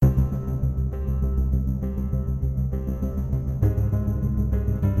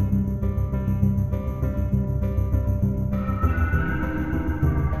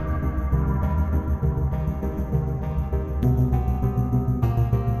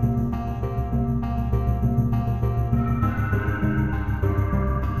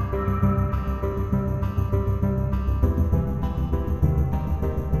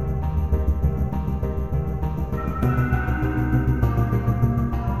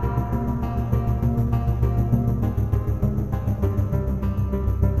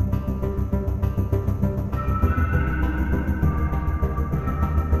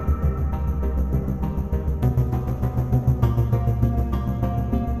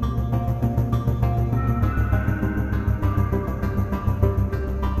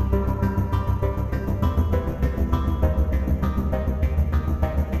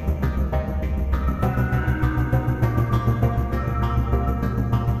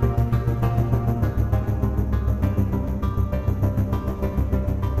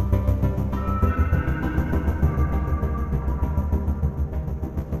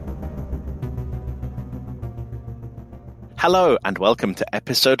Hello and welcome to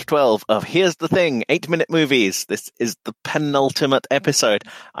episode 12 of Here's the Thing, 8-minute movies. This is the penultimate episode.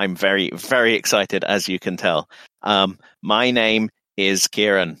 I'm very, very excited, as you can tell. My name is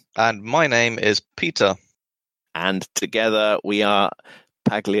Kieran. And my name is Peter. And together we are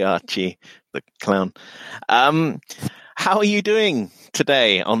Pagliacci, the clown. How are you doing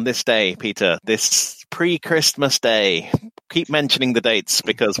today, on this day, Peter? This pre-Christmas day. Keep mentioning the dates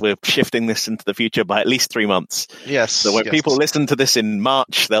because we're shifting this into the future by at least 3 months. Yes. So when people listen to this in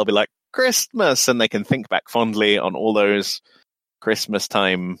March, they'll be like, Christmas, and they can think back fondly on all those Christmas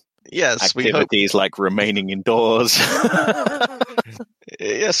time activities like remaining indoors.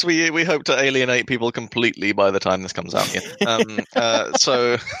 Yes, we hope to alienate people completely by the time this comes out. Yeah.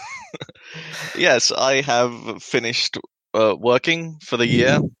 So, yes, I have finished working for the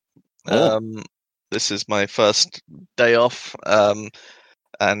year. This is my first day off, and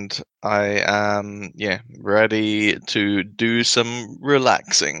I am ready to do some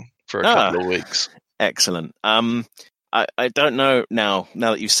relaxing for a couple of weeks. Excellent. I don't know now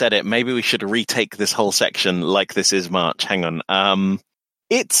that you've said it, maybe we should retake this whole section like this is March. Hang on.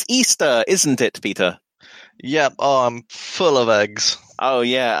 It's Easter, isn't it, Peter? Yep. Oh, I'm full of eggs. Oh,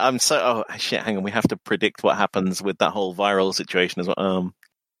 yeah. Hang on. We have to predict what happens with that whole viral situation as well.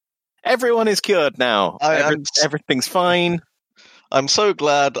 Everyone is cured now. Everything's fine. I'm so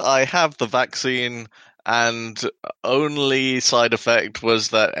glad I have the vaccine, and only side effect was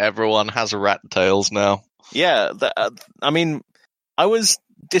that everyone has rat tails now. Yeah, I was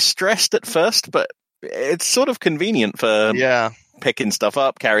distressed at first, but it's sort of convenient for picking stuff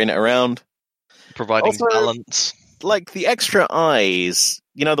up, carrying it around. Providing also, balance. Like the extra eyes,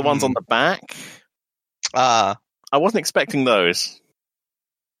 the ones on the back. I wasn't expecting those.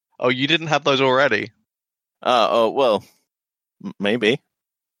 Oh, you didn't have those already? Well, maybe.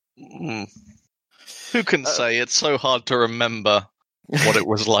 Who can say? It's so hard to remember what it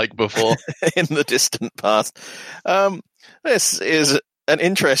was like before. In the distant past. This is an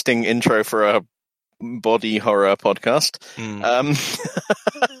interesting intro for a body horror podcast.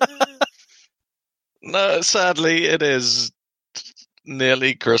 No, sadly, it is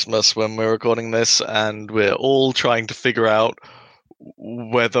nearly Christmas when we're recording this, and we're all trying to figure out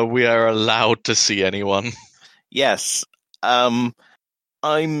whether we are allowed to see anyone. Yes. I'm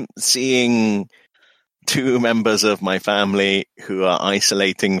seeing 2 members of my family who are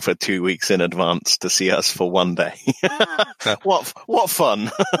isolating for 2 weeks in advance to see us for one day. What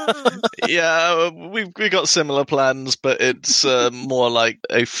fun. Yeah, we got similar plans, but it's more like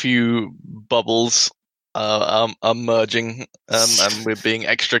a few bubbles are merging, and we're being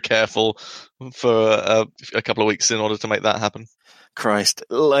extra careful for a couple of weeks in order to make that happen. Christ,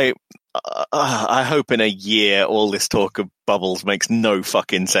 I hope in a year all this talk of bubbles makes no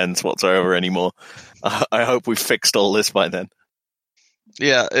fucking sense whatsoever anymore. I hope we've fixed all this by then.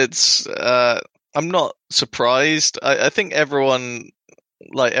 Yeah, it's. I'm not surprised. I think everyone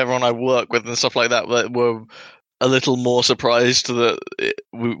I work with and stuff like that, were a little more surprised that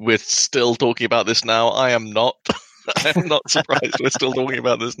we're still talking about this now. I am not. I'm not surprised we're still talking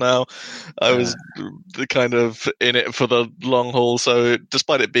about this now. I was kind of in it for the long haul, so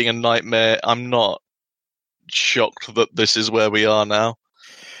despite it being a nightmare, I'm not shocked that this is where we are now.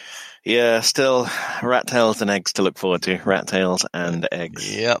 Yeah, still rat tails and eggs to look forward to. Rat tails and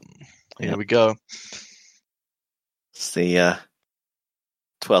eggs. Yep. Here we go. It's the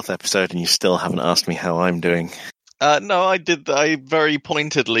 12th episode and you still haven't asked me how I'm doing. No, I did. I very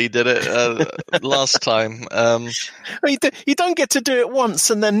pointedly did it last time. You don't get to do it once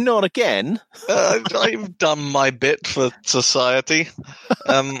and then not again. I've done my bit for society.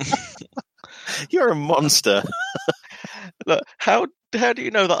 You're a monster. Look, how do you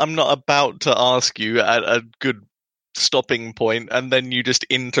know that I'm not about to ask you at a good stopping point, and then you just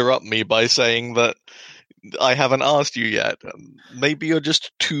interrupt me by saying that I haven't asked you yet? Maybe you're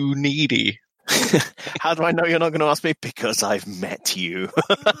just too needy. How do I know you're not going to ask me? Because I've met you.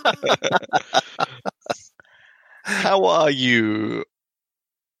 How are you?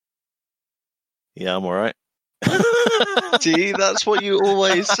 Yeah, I'm all right. See, that's what you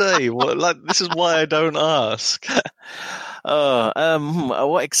always say. This is why I don't ask.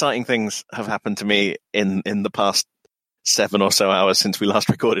 What exciting things have happened to me in the past 7 or so hours since we last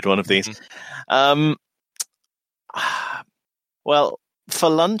recorded one of these? Well, for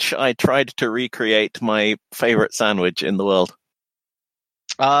lunch, I tried to recreate my favorite sandwich in the world.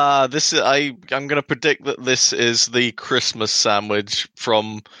 I'm going to predict that this is the Christmas sandwich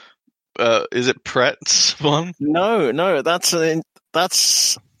from. Is it Pret's one? No, that's an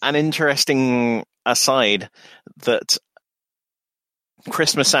interesting aside. That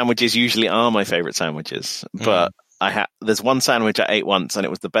Christmas sandwiches usually are my favorite sandwiches, but there's one sandwich I ate once, and it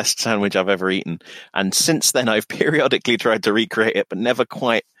was the best sandwich I've ever eaten. And since then, I've periodically tried to recreate it, but never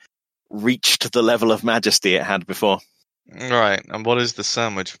quite reached the level of majesty it had before. Right. And what is the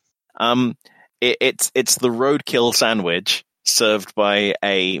sandwich? It's the roadkill sandwich served by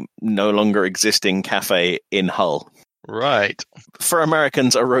a no longer existing cafe in Hull. Right. For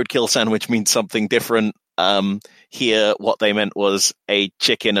Americans, a roadkill sandwich means something different. Here, what they meant was a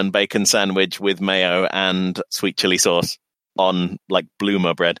chicken and bacon sandwich with mayo and sweet chili sauce on like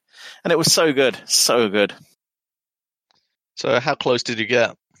bloomer bread. And it was so good. So good. So how close did you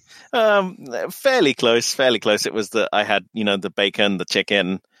get? Fairly close. It was that I had, the bacon, the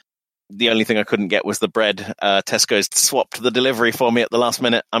chicken. The only thing I couldn't get was the bread. Tesco's swapped the delivery for me at the last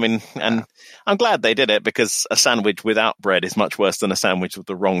minute. I mean, and I'm glad they did it, because a sandwich without bread is much worse than a sandwich with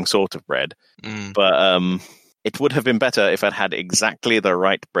the wrong sort of bread. But it would have been better if I'd had exactly the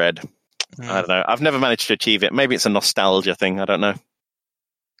right bread. I don't know. I've never managed to achieve it. Maybe it's a nostalgia thing. I don't know.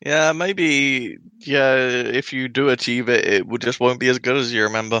 Yeah, maybe. Yeah, if you do achieve it, it just won't be as good as you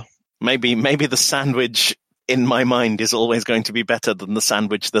remember. Maybe the sandwich in my mind is always going to be better than the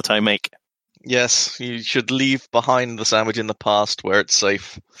sandwich that I make. Yes, you should leave behind the sandwich in the past where it's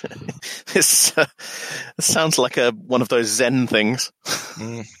safe. This sounds like one of those Zen things.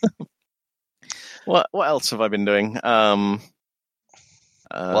 What else have I been doing? Well,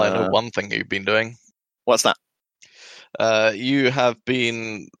 I know one thing you've been doing. What's that? You have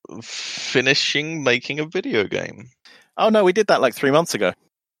been finishing making a video game. Oh no, we did that like 3 months ago.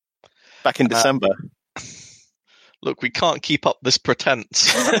 Back in December. Look, we can't keep up this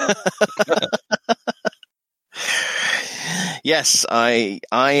pretense. Yes, I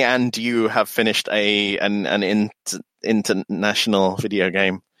and you have finished an international video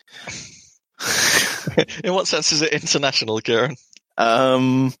game. In what sense is it international, Kieran?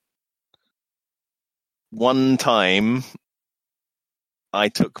 One time I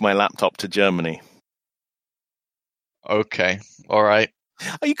took my laptop to Germany. Okay, all right.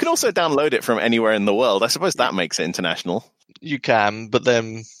 You can also download it from anywhere in the world. I suppose that makes it international. You can, but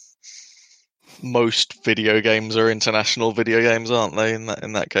then most video games are international video games, aren't they? In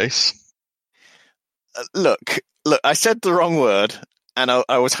that case. Look, I said the wrong word, and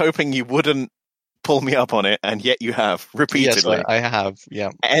I was hoping you wouldn't pull me up on it, and yet you have repeatedly. Yes, I have. Yeah,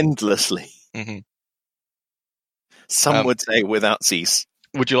 endlessly. Mm-hmm. Some would say without cease.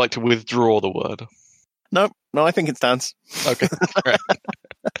 Would you like to withdraw the word? No, I think it stands. Okay.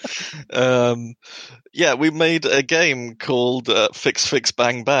 Yeah, we made a game called Fix Fix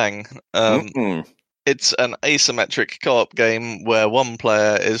Bang Bang. It's an asymmetric co-op game where one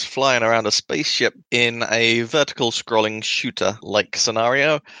player is flying around a spaceship in a vertical scrolling shooter-like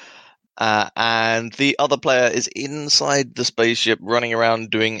scenario, and the other player is inside the spaceship running around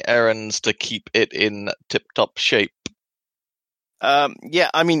doing errands to keep it in tip-top shape. Yeah,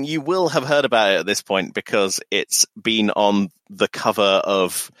 I mean, you will have heard about it at this point because it's been on the cover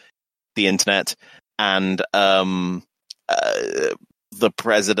of the internet, and the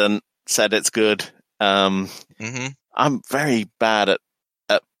president said it's good. I'm very bad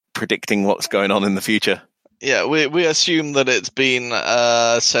at predicting what's going on in the future. Yeah, we assume that it's been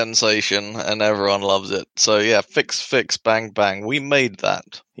a sensation and everyone loves it. So yeah, Fix Bang Bang. We made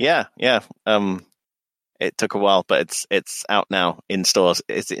that. Yeah. It took a while, but it's out now in stores.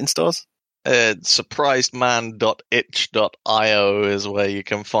 Is it in stores? Surprisedman.itch.io is where you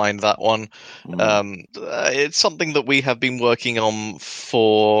can find that one. It's something that we have been working on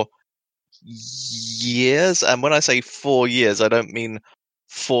for years. And when I say 4 years, I don't mean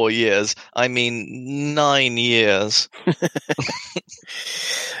 4 years. I mean 9 years.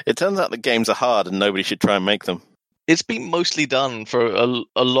 It turns out that games are hard and nobody should try and make them. It's been mostly done for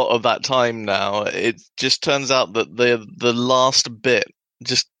a lot of that time now. It just turns out that the last bit,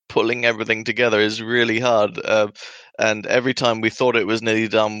 just pulling everything together, is really hard. And every time we thought it was nearly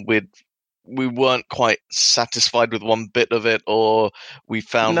done, we weren't quite satisfied with one bit of it, or we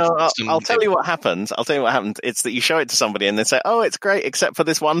found... No, I'll tell you what happens. It's that you show it to somebody and they say, oh, it's great, except for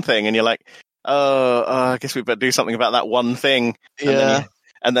this one thing. And you're like, I guess we better do something about that one thing.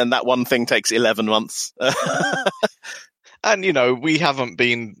 And then that one thing takes 11 months. And, we haven't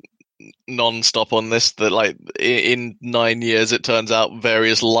been non-stop on this. That, like, in 9 years, it turns out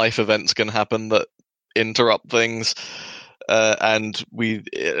various life events can happen that interrupt things. And we,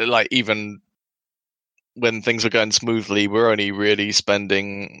 like, even when things are going smoothly, we're only really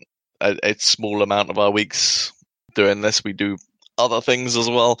spending a small amount of our weeks doing this. We do other things as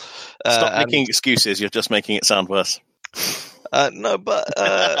well. Stop making excuses. You're just making it sound worse. No, but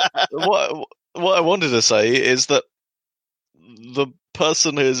what I wanted to say is that the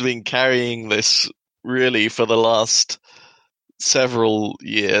person who's been carrying this really for the last several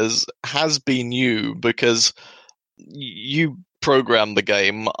years has been you, because you program the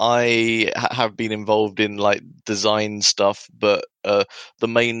game. I have been involved in like design stuff, but the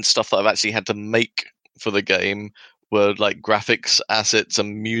main stuff that I've actually had to make for the game were like graphics assets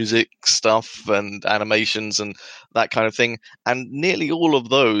and music stuff and animations and that kind of thing. And nearly all of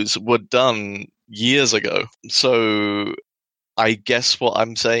those were done years ago. So I guess what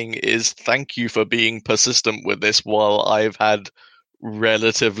I'm saying is thank you for being persistent with this while I've had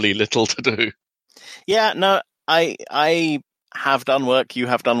relatively little to do. Yeah, no, I have done work. You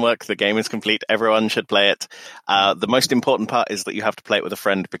have done work. The game is complete. Everyone should play it. The most important part is that you have to play it with a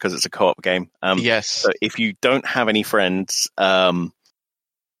friend because it's a co-op game. Yes. So if you don't have any friends, why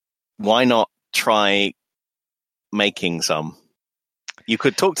not try making some? You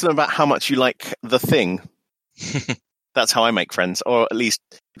could talk to them about how much you like the thing. That's how I make friends, or at least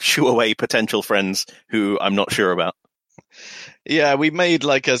shoo away potential friends who I'm not sure about. Yeah, we made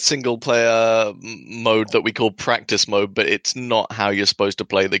like a single player mode that we call practice mode, but it's not how you're supposed to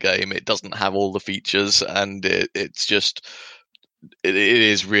play the game. It doesn't have all the features, and it's just it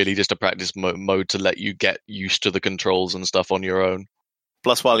is really just a practice mode to let you get used to the controls and stuff on your own.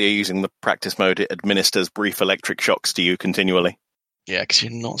 Plus, while you're using the practice mode, it administers brief electric shocks to you continually. Yeah, because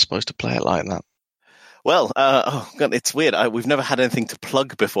you're not supposed to play it like that. Well, God, it's weird. We've never had anything to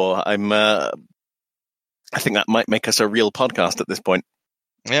plug before. I think that might make us a real podcast at this point.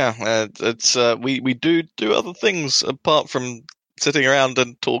 Yeah, it's we do other things apart from sitting around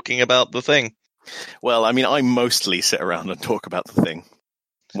and talking about the thing. Well, I mean, I mostly sit around and talk about the thing.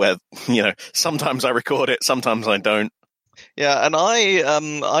 Where, sometimes I record it, sometimes I don't. Yeah, and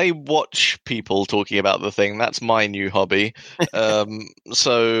I watch people talking about the thing. That's my new hobby.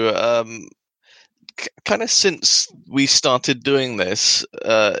 Kind of since we started doing this,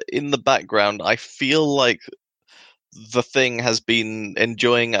 in the background, I feel like the thing has been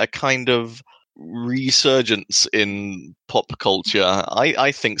enjoying a kind of resurgence in pop culture.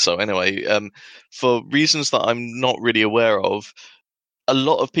 I think so anyway. For reasons that I'm not really aware of, a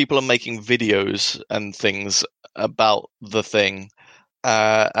lot of people are making videos and things about the thing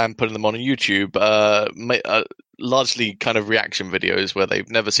and putting them on YouTube. Largely kind of reaction videos where they've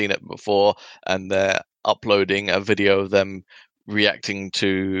never seen it before and they're uploading a video of them reacting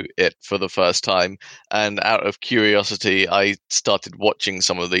to it for the first time. And out of curiosity, I started watching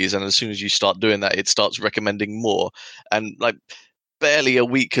some of these, and as soon as you start doing that, it starts recommending more. And like barely a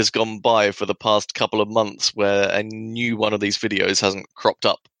week has gone by for the past couple of months where a new one of these videos hasn't cropped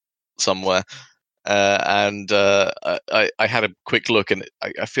up somewhere. I had a quick look, and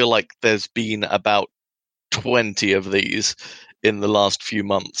I feel like there's been about 20 of these in the last few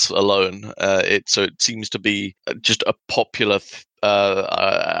months alone. So it seems to be just a popular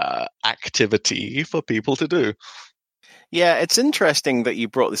activity for people to do. Yeah, it's interesting that you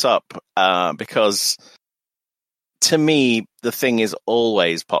brought this up because to me, the thing is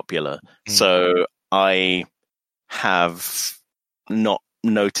always popular. So I have not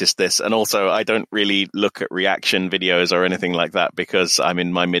noticed this, and also I don't really look at reaction videos or anything like that because I'm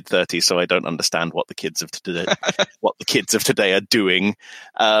in my mid-30s, so I don't understand what the kids of today are doing.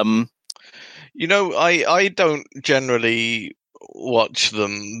 I don't generally watch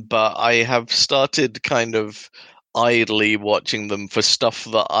them, but I have started kind of idly watching them for stuff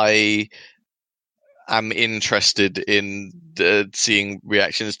that I am interested in seeing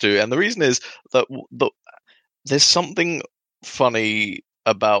reactions to. And the reason is that there's something funny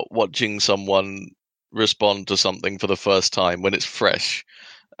about watching someone respond to something for the first time when it's fresh.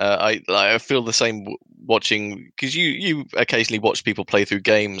 I feel the same watching, because you occasionally watch people play through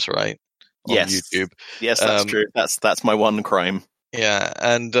games, right? On YouTube. Yes, that's true. That's my one crime. Yeah,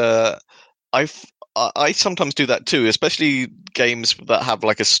 and I sometimes do that too, especially games that have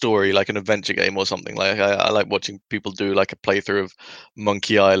like a story, like an adventure game or something. Like I like watching people do like a playthrough of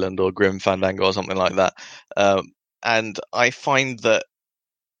Monkey Island or Grim Fandango or something like that. And I find that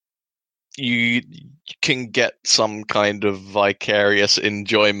you can get some kind of vicarious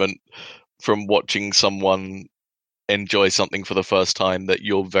enjoyment from watching someone enjoy something for the first time that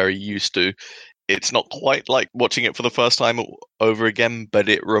you're very used to. It's not quite like watching it for the first time over again, but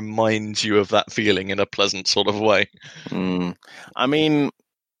it reminds you of that feeling in a pleasant sort of way. I mean,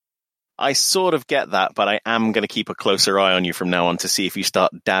 I sort of get that, but I am going to keep a closer eye on you from now on to see if you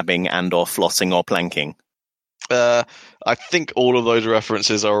start dabbing and or flossing or planking. I think all of those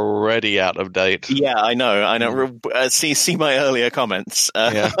references are already out of date. Yeah, I know. See my earlier comments.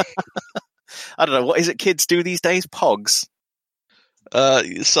 Yeah. I don't know. What is it kids do these days? Pogs?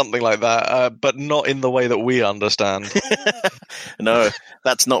 Something like that, but not in the way that we understand. No,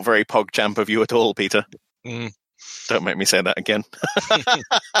 that's not very PogChamp of you at all, Peter. Mm. Don't make me say that again.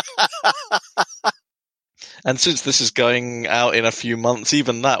 And since this is going out in a few months,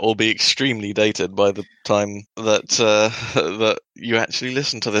 even that will be extremely dated by the time that that you actually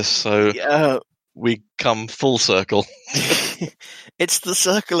listen to this. So Yeah. we come full circle. It's the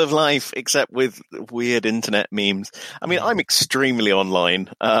circle of life, except with weird internet memes. I mean, I'm extremely online,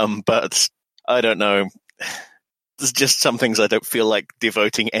 but I don't know. There's just some things I don't feel like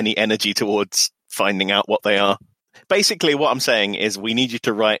devoting any energy towards finding out what they are. Basically, what I'm saying is we need you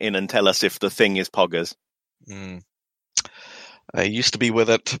to write in and tell us if the thing is poggers. I used to be with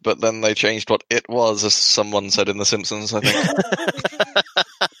it, but then they changed what it was, as someone said in The Simpsons, I think.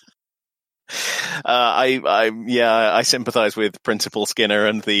 I sympathize with Principal Skinner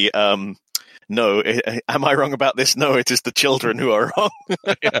and the no, am I wrong about this? No, it is the children who are wrong.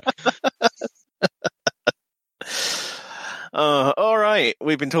 All right,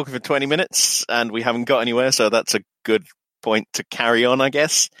 we've been talking for 20 minutes and we haven't got anywhere, so that's a good point to carry on, I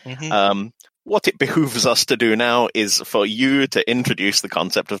guess. What it behooves us to do now is for you to introduce the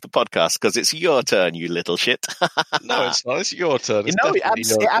concept of the podcast, because it's your turn, you little shit. No, it's not. It's your turn. It's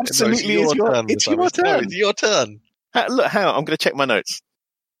it absolutely is your turn. It's your turn. No, it's your turn. Look, hang on, I'm going to check my notes.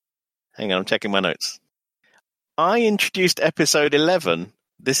 Hang on, I'm checking my notes. I introduced episode 11.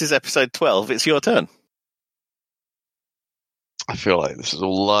 This is episode 12. It's your turn. I feel like this is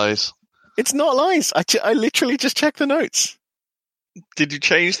all lies. It's not lies. I literally just checked the notes. Did you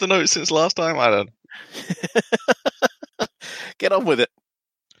change the notes since last time? I don't know. Get on with it.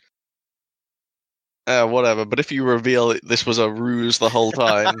 Whatever, but if you reveal this was a ruse the whole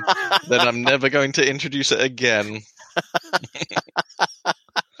time, then I'm never going to introduce it again.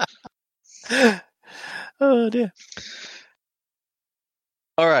 Oh, dear.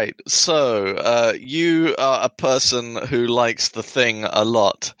 All right, so you are a person who likes The Thing a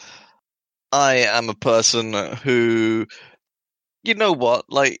lot. I am a person who... You know what?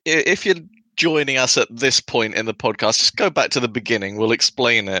 Like, if you're joining us at this point in the podcast, just go back to the beginning. We'll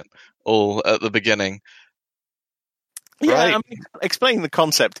explain it all at the beginning. Yeah, right? I mean, explaining the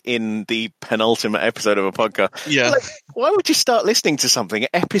concept in the penultimate episode of a podcast. Yeah. Like, why would you start listening to something at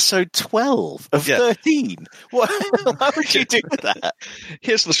episode 12 of 13? Why would you do that?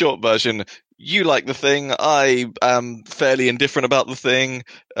 Here's the short version. You like The Thing. I am fairly indifferent about The Thing.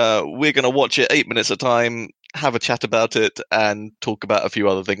 We're going to watch it 8 minutes at a time, have a chat about it, and talk about a few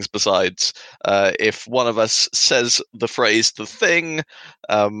other things besides. If one of us says the phrase The Thing,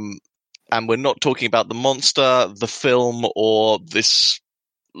 and we're not talking about the monster, the film, or this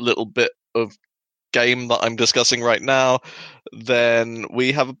little bit of game that I'm discussing right now, then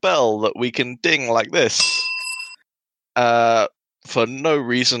we have a bell that we can ding like this. For no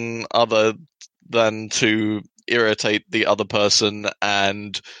reason other than to irritate the other person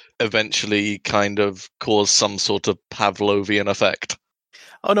and eventually kind of cause some sort of Pavlovian effect.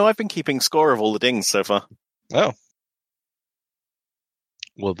 Oh no, I've been keeping score of all the dings so far. Oh.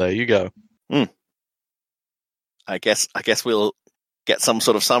 Well, there you go. I guess we'll get some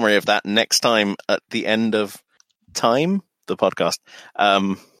sort of summary of that next time at the end of time, the podcast.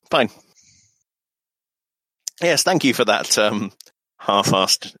 Fine. Yes, thank you for that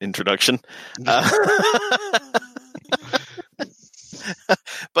half-assed introduction.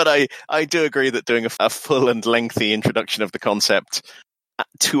 But I do agree that doing a full and lengthy introduction of the concept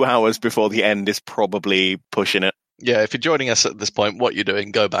 2 hours before the end is probably pushing it. Yeah, if you're joining us at this point, what you're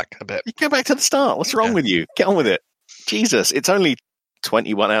doing, go back a bit. You go back to the start. What's wrong with you? Get on with it. Jesus, it's only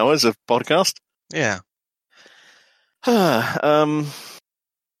 21 hours of podcast. Yeah. Oh,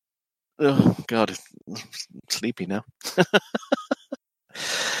 God, I'm sleepy now.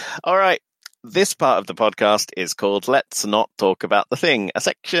 All right. This part of the podcast is called Let's Not Talk About the Thing, a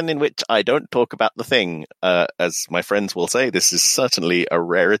section in which I don't talk about the thing. As my friends will say, this is certainly a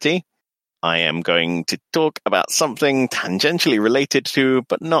rarity. I am going to talk about something tangentially related to,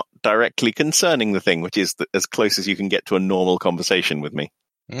 but not directly concerning the thing, which is as close as you can get to a normal conversation with me.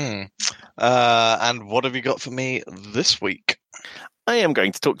 And what have you got for me this week? I am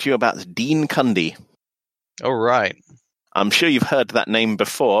going to talk to you about Dean Cundey. All right. I'm sure you've heard that name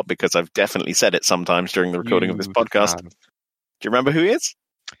before because I've definitely said it sometimes during the recording of this podcast. Do you remember who he is?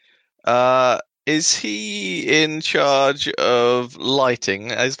 Is he in charge of lighting?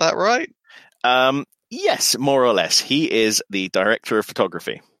 Is that right? Yes, more or less. He is the director of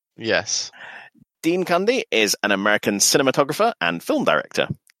photography. Yes. Dean Cundey is an American cinematographer and film director.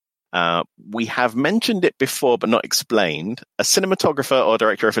 We have mentioned it before, but not explained. A cinematographer or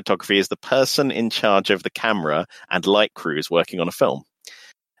director of photography is the person in charge of the camera and light crews working on a film.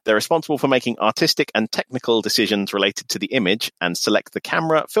 They're responsible for making artistic and technical decisions related to the image and select the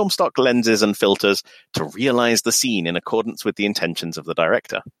camera, film stock, lenses, and filters to realize the scene in accordance with the intentions of the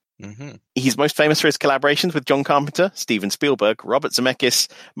director. Mm-hmm. He's most famous for his collaborations with John Carpenter, Steven Spielberg, Robert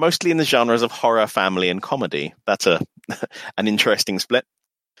Zemeckis, mostly in the genres of horror, family, and comedy. That's an interesting split.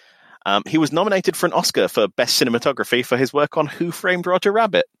 He was nominated for an Oscar for Best Cinematography for his work on Who Framed Roger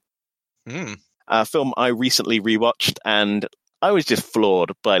Rabbit, a film I recently rewatched, and I was just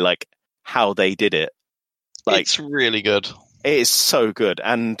floored by how they did it. It's really good. It is so good,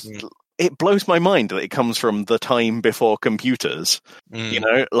 and it blows my mind that it comes from the time before computers. You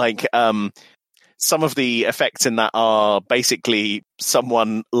know, some of the effects in that are basically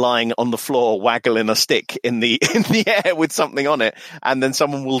someone lying on the floor waggling a stick in the air with something on it, and then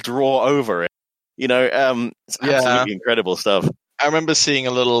someone will draw over it. You know, it's absolutely incredible stuff. I remember seeing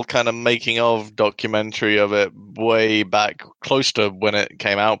a little kind of making of documentary of it way back, close to when it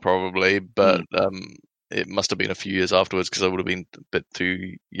came out, probably, but it must have been a few years afterwards because I would have been a bit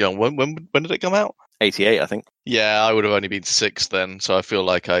too young. When did it come out? 88, I think. Yeah, I would have only been 6 then, so I feel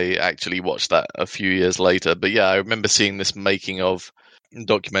like I actually watched that a few years later. But yeah, I remember seeing this making of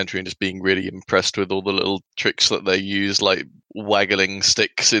documentary and just being really impressed with all the little tricks that they use, like waggling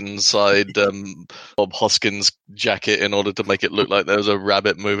sticks inside Bob Hoskins' jacket in order to make it look like there was a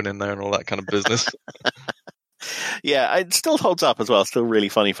rabbit moving in there and all that kind of business. Yeah, it still holds up as well. Still a really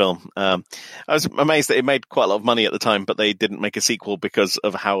funny film. I was amazed that it made quite a lot of money at the time, but they didn't make a sequel because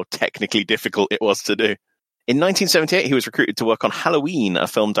of how technically difficult it was to do. In 1978, he was recruited to work on Halloween, a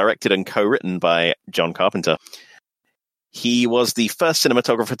film directed and co-written by John Carpenter. He was the first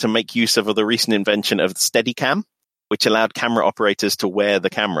cinematographer to make use of the recent invention of Steadicam, which allowed camera operators to wear the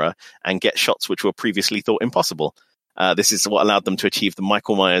camera and get shots which were previously thought impossible. This is what allowed them to achieve the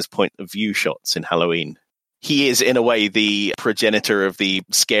Michael Myers point of view shots in Halloween. He is, in a way, the progenitor of the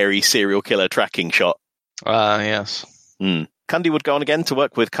scary serial killer tracking shot. Yes. Cundy would go on again to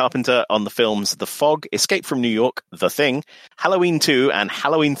work with Carpenter on the films The Fog, Escape from New York, The Thing, Halloween 2, and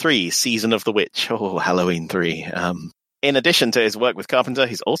Halloween 3, Season of the Witch. Oh, Halloween 3. In addition to his work with Carpenter,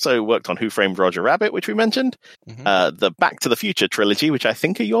 he's also worked on Who Framed Roger Rabbit, which we mentioned, the Back to the Future trilogy, which I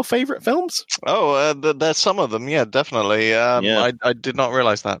think are your favorite films. Oh, there's some of them, yeah, definitely. I did not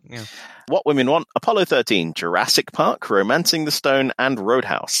realize that. Yeah. What Women Want, Apollo 13, Jurassic Park, Romancing the Stone, and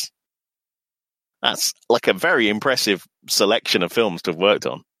Roadhouse. That's like a very impressive selection of films to have worked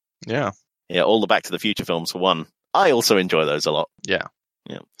on. Yeah. Yeah, all the Back to the Future films for one. I also enjoy those a lot. Yeah.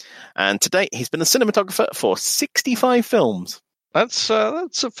 Yeah. And to date, he's been a cinematographer for 65 films. That's a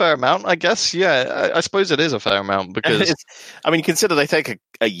fair amount, I guess. Yeah, I suppose it is a fair amount because... consider they take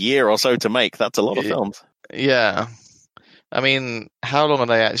a year or so to make. That's a lot of films. Yeah. I mean, how long are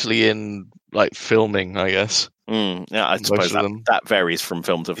they actually in, filming, I guess? Yeah, I suppose that varies from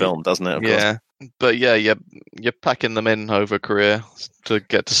film to film, doesn't it? Of course. But yeah, you're packing them in over a career to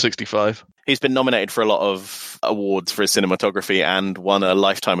get to 65. He's been nominated for a lot of awards for his cinematography and won a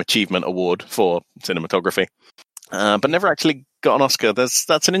Lifetime Achievement Award for cinematography, but never actually got an Oscar.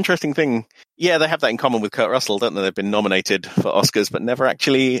 That's an interesting thing. Yeah, they have that in common with Kurt Russell, don't they? They've been nominated for Oscars, but never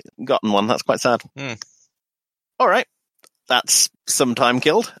actually gotten one. That's quite sad. All right. That's some time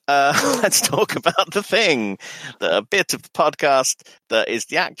killed. Let's talk about The Thing, the bit of the podcast that is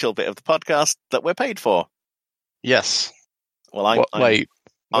the actual bit of the podcast that we're paid for. Yes. Well, wait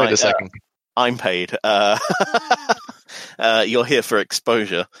a second. I'm paid. You're here for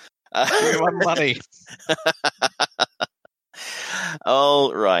exposure. Give me my money.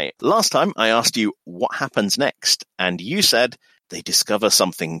 All right. Last time I asked you what happens next, and you said they discover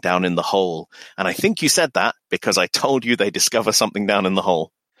something down in the hole. And I think you said that because I told you they discover something down in the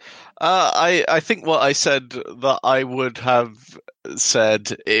hole. I think what I said that I would have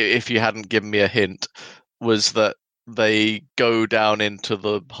said if you hadn't given me a hint was that they go down into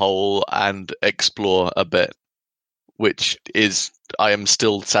the hole and explore a bit, which is, I am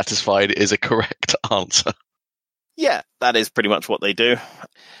still satisfied, is a correct answer. Yeah, that is pretty much what they do.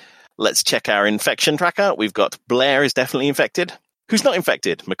 Let's check our infection tracker. We've got Blair is definitely infected. Who's not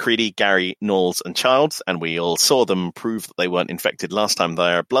infected? MacReady, Gary, Knowles, and Childs, and we all saw them prove that they weren't infected last time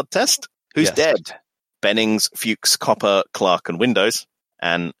via blood test. Who's dead? Bennings, Fuchs, Copper, Clark, and Windows.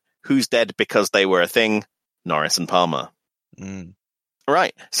 And who's dead because they were a thing? Norris and Palmer. All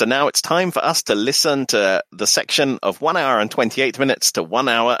right, so now it's time for us to listen to the section of 1 hour and 28 minutes to 1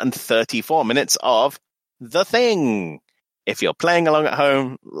 hour and 34 minutes of The Thing. If you're playing along at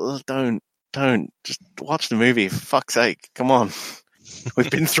home, don't just watch the movie, for fuck's sake. Come on. We've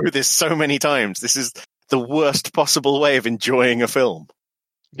been through this so many times. This is the worst possible way of enjoying a film.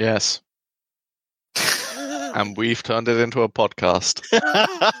 Yes. And we've turned it into a podcast.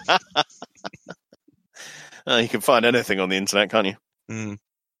 You can find anything on the internet, can't you? Mm.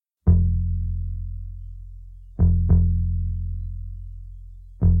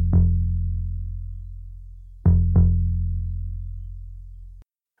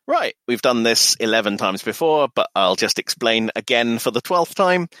 Right, we've done this 11 times before, but I'll just explain again for the 12th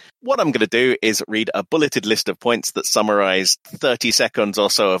time. What I'm going to do is read a bulleted list of points that summarize 30 seconds or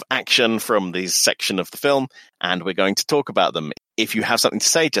so of action from this section of the film, and we're going to talk about them. If you have something to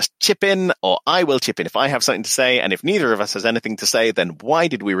say, just chip in, or I will chip in if I have something to say, and if neither of us has anything to say, then why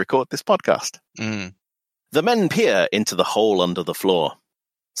did we record this podcast? Mm. The men peer into the hole under the floor.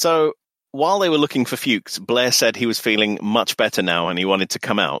 So, while they were looking for Fuchs, Blair said he was feeling much better now and he wanted to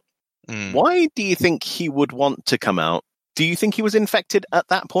come out. Mm. Why do you think he would want to come out? Do you think he was infected at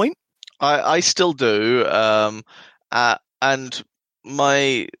that point? I still do. And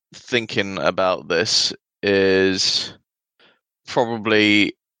my thinking about this is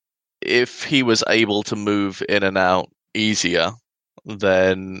probably if he was able to move in and out easier,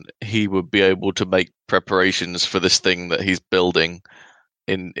 then he would be able to make preparations for this thing that he's building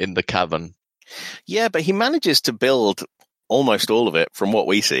in the cavern. Yeah, but he manages to build almost all of it from what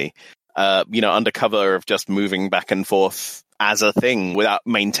we see, under cover of just moving back and forth as a thing without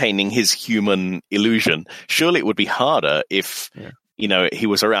maintaining his human illusion. Surely it would be harder if, he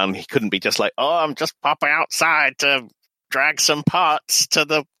was around. He couldn't be just like, oh, I'm just popping outside to drag some parts to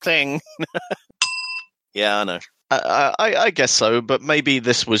the thing. Yeah, I know. I guess so, but maybe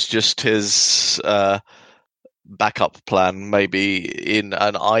this was just his backup plan. Maybe in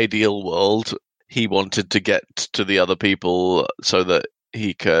an ideal world, he wanted to get to the other people so that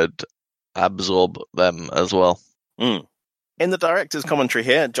he could absorb them as well. Mm. In the director's commentary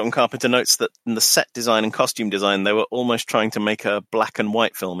here, John Carpenter notes that in the set design and costume design, they were almost trying to make a black and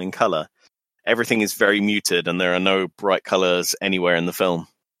white film in color. Everything is very muted and there are no bright colors anywhere in the film.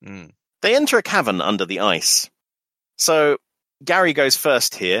 Mm. They enter a cavern under the ice. So Gary goes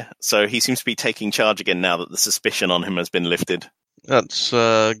first here, so he seems to be taking charge again now that the suspicion on him has been lifted. That's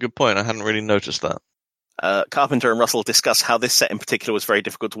a good point. I hadn't really noticed that. Carpenter and Russell discuss how this set in particular was very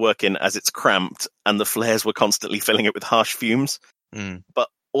difficult to work in as it's cramped and the flares were constantly filling it with harsh fumes. Mm. But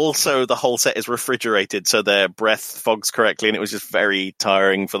also the whole set is refrigerated so their breath fogs correctly, and it was just very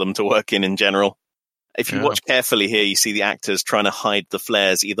tiring for them to work in general. If you watch carefully here, you see the actors trying to hide the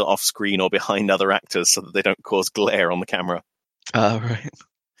flares either off screen or behind other actors so that they don't cause glare on the camera. Right.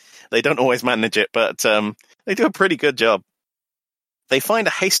 They don't always manage it, but they do a pretty good job. They find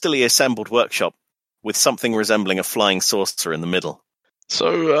a hastily assembled workshop with something resembling a flying saucer in the middle.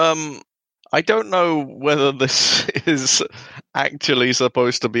 So, I don't know whether this is actually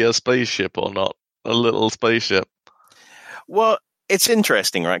supposed to be a spaceship or not. A little spaceship. Well, it's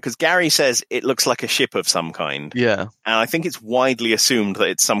interesting, right? Because Gary says it looks like a ship of some kind. Yeah. And I think it's widely assumed that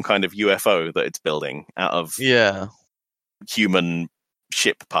it's some kind of UFO that it's building out of human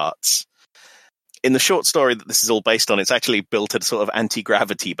ship parts. In the short story that this is all based on, it's actually built a sort of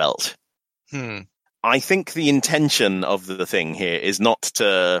anti-gravity belt. I think the intention of the thing here is not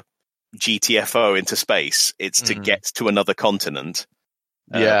to GTFO into space. It's to get to another continent.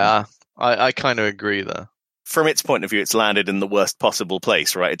 Yeah, I kind of agree there. From its point of view, it's landed in the worst possible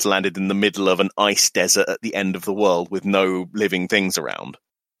place, right? It's landed in the middle of an ice desert at the end of the world with no living things around.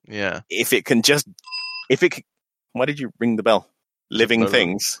 Yeah. Why did you ring the bell? Living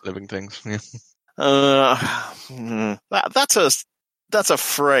things. Living things, yeah. That's a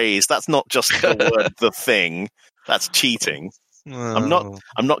phrase. That's not just the word, the thing. That's cheating. I'm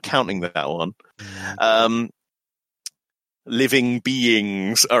not counting that one. Living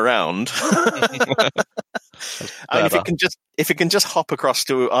beings around. I mean, if it can just hop across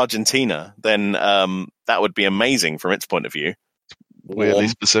to Argentina, then that would be amazing from its point of view. Weirdly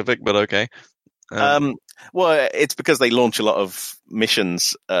specific, but okay. Well, it's because they launch a lot of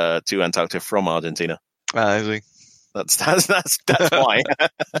missions to Antarctica from Argentina. I see. That's why.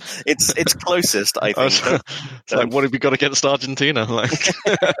 It's closest, I think. It's like, what have you got against Argentina? Like,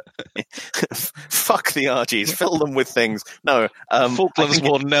 fuck the RGs, fill them with things. No, Falklands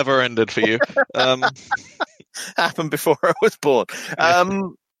War never ended for you. Happened before I was born.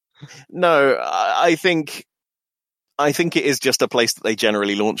 No, I think it is just a place that they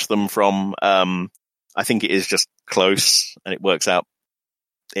generally launch them from. I think it is just close, and it works out.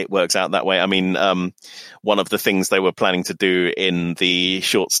 It works out that way. I mean, one of the things they were planning to do in the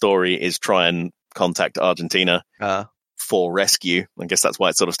short story is try and contact Argentina for rescue. I guess that's why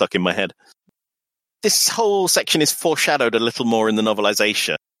it's sort of stuck in my head. this whole section is foreshadowed a little more in the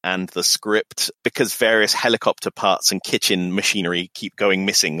novelization and the script, because various helicopter parts and kitchen machinery keep going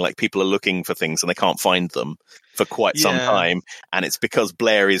missing. Like, people are looking for things and they can't find them for quite some time. And it's because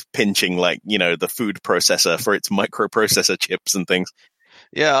Blair is pinching, like, you know, the food processor for its microprocessor chips and things.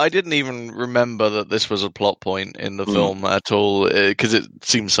 Yeah, I didn't even remember that this was a plot point in the film at all, because it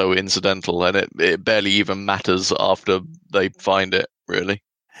seems so incidental, and it barely even matters after they find it, really.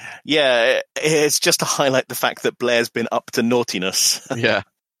 Yeah, it's just to highlight the fact that Blair's been up to naughtiness. Yeah.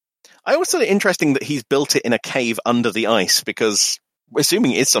 I also think it interesting that he's built it in a cave under the ice, because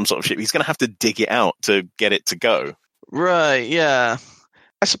assuming it is some sort of ship, he's going to have to dig it out to get it to go. Right, yeah.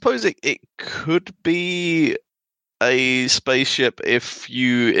 I suppose it could be a spaceship if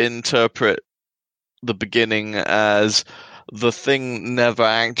you interpret the beginning as the thing never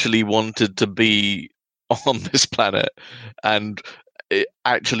actually wanted to be on this planet, and it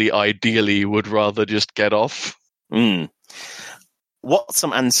actually ideally would rather just get off. What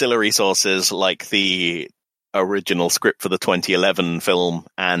some ancillary sources like the original script for the 2011 film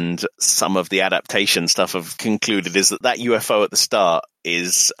and some of the adaptation stuff have concluded is that UFO at the start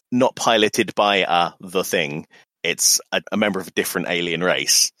is not piloted by the thing. It's a member of a different alien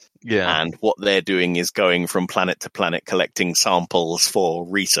race. Yeah. And what they're doing is going from planet to planet collecting samples for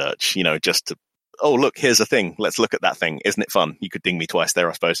research, you know, just to, oh, look, here's a thing. Let's look at that thing. Isn't it fun? You could ding me twice there,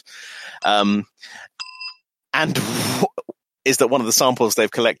 I suppose. And is that one of the samples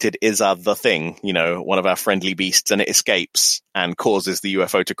they've collected is the thing, you know, one of our friendly beasts, and it escapes and causes the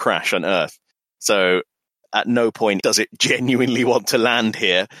UFO to crash on Earth. So at no point does it genuinely want to land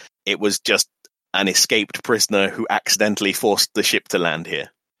here. It was just an escaped prisoner who accidentally forced the ship to land here.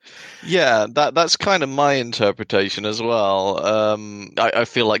 Yeah, that's kind of my interpretation as well. I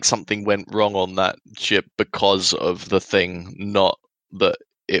feel like something went wrong on that ship because of the thing, not that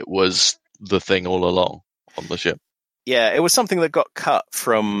it was the thing all along on the ship. Yeah, it was something that got cut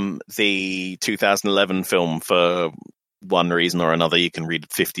from the 2011 film for one reason or another. You can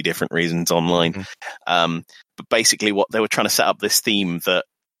read 50 different reasons online. But basically what they were trying to set up this theme that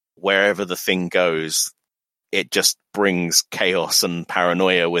wherever the thing goes, it just brings chaos and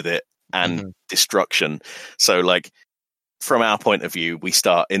paranoia with it and destruction. So, like, from our point of view, we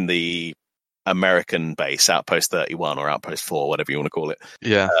start in the American base, Outpost 31 or Outpost 4, whatever you want to call it.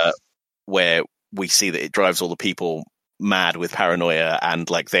 Yeah. Where we see that it drives all the people mad with paranoia and,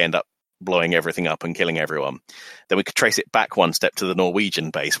 like, they end up blowing everything up and killing everyone. Then we could trace it back one step to the Norwegian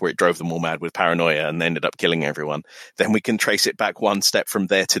base where it drove them all mad with paranoia and they ended up killing everyone. Then we can trace it back one step from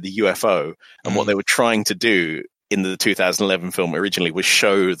there to the UFO. And what they were trying to do in the 2011 film originally was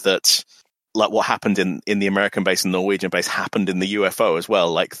show that, like, what happened in the American base and Norwegian base happened in the UFO as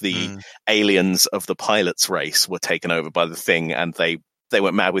well. Like, the aliens of the pilots race were taken over by the thing, and they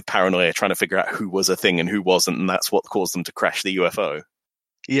went mad with paranoia trying to figure out who was a thing and who wasn't, and that's what caused them to crash the UFO.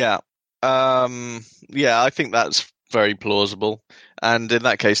 Yeah. Yeah, I think that's very plausible. And in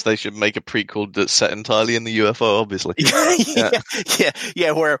that case, they should make a prequel that's set entirely in the UFO, obviously.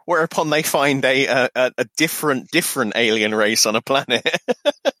 Yeah. Whereupon they find a different alien race on a planet.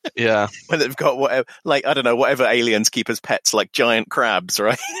 Yeah. Where they've got whatever, like, I don't know, whatever aliens keep as pets, like giant crabs,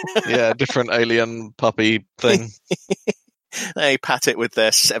 right? Yeah, different alien puppy thing. They pat it with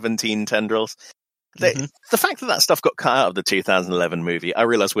their 17 tendrils. The fact that stuff got cut out of the 2011 movie, I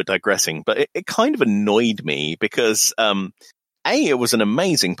realize we're digressing, but it kind of annoyed me because, it was an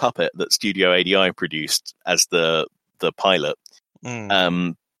amazing puppet that Studio ADI produced as the pilot.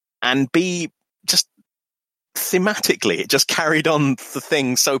 And B, just thematically, it just carried on the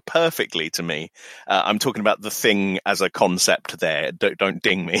thing so perfectly to me. I'm talking about the thing as a concept there. Don't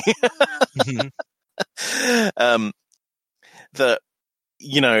ding me. That,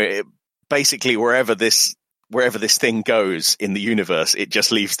 you know, basically wherever this thing goes in the universe, it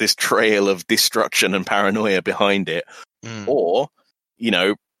just leaves this trail of destruction and paranoia behind it. Or, you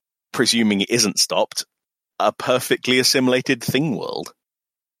know, presuming it isn't stopped, a perfectly assimilated thing world.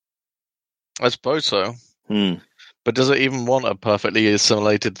 I suppose so. But does it even want a perfectly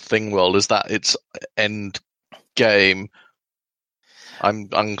assimilated thing world? Is that its end game? I'm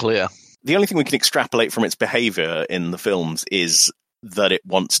unclear. The only thing we can extrapolate from its behavior in the films is that it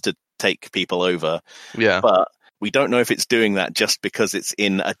wants to take people over. Yeah. But we don't know if it's doing that just because it's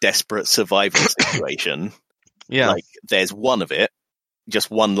in a desperate survival situation. Yeah. Like, there's one of it, just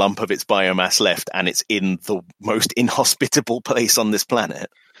one lump of its biomass left, and it's in the most inhospitable place on this planet.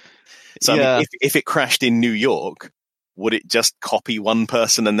 So, I mean, if it crashed in New York, would it just copy one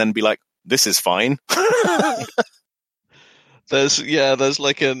person and then be like, this is fine? There's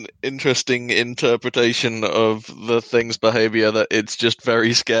like an interesting interpretation of the thing's behavior that it's just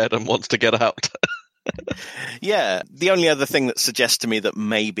very scared and wants to get out. Yeah, the only other thing that suggests to me that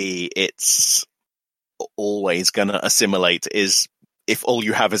maybe it's always going to assimilate is if all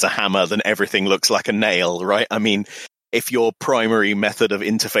you have is a hammer, then everything looks like a nail, right? I mean, if your primary method of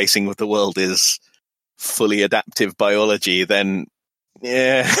interfacing with the world is fully adaptive biology, then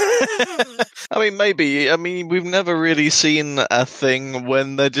yeah. I mean, maybe. I mean, we've never really seen a thing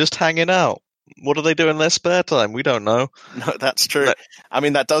when they're just hanging out. What do they do in their spare time? We don't know. No, that's true. No. I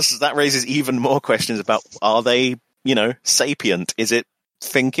mean, that raises even more questions about, are they, sapient? Is it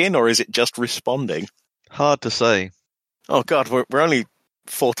thinking or is it just responding? Hard to say. Oh God, we're only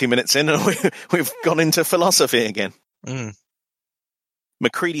 40 minutes in and we've gone into philosophy again. Mm.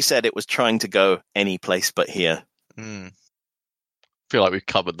 MacReady said it was trying to go any place but here. Mm. Feel like we've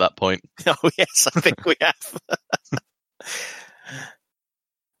covered that point. Oh yes, I think we have.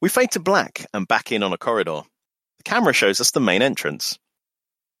 We fade to black and back in on a corridor. The camera shows us the main entrance.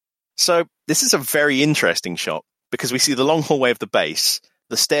 So this is a very interesting shot because we see the long hallway of the base,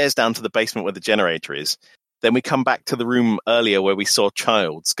 the stairs down to the basement where the generator is. Then we come back to the room earlier where we saw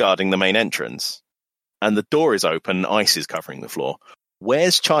Childs guarding the main entrance. And the door is open and ice is covering the floor.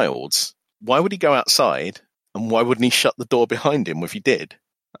 Where's Childs? Why would he go outside? And why wouldn't he shut the door behind him if he did?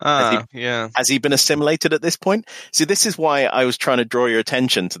 Yeah. Has he been assimilated at this point? See, this is why I was trying to draw your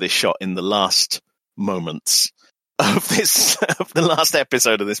attention to this shot in the last moments of the last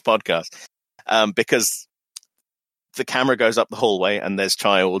episode of this podcast. Because the camera goes up the hallway and there's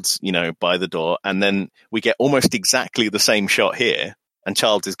Childs, by the door. And then we get almost exactly the same shot here. And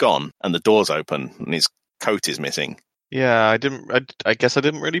Childs is gone and the door's open and his coat is missing. Yeah, I guess I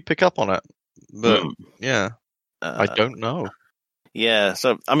didn't really pick up on it. But yeah, I don't know. Yeah,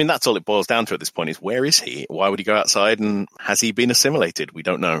 so, I mean, that's all it boils down to at this point is where is he? Why would he go outside? And has he been assimilated? We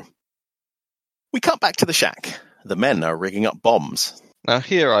don't know. We cut back to the shack. The men are rigging up bombs. Now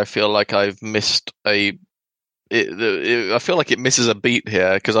here I feel like I've missed I feel like it misses a beat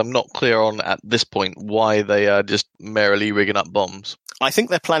here because I'm not clear on at this point why they are just merrily rigging up bombs. I think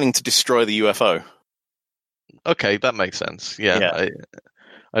they're planning to destroy the UFO. Okay, that makes sense. Yeah.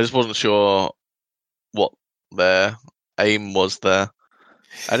 I just wasn't sure what their aim was there.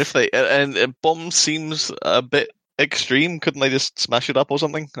 And if and bomb seems a bit extreme, couldn't they just smash it up or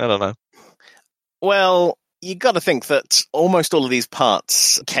something? I don't know. Well, you got to think that almost all of these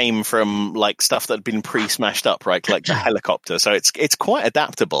parts came from like stuff that had been pre-smashed up, right? Like the helicopter. So it's quite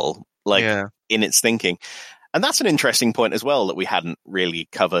adaptable, in its thinking. And that's an interesting point as well that we hadn't really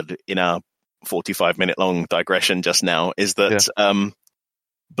covered in our 45-minute long digression just now, is that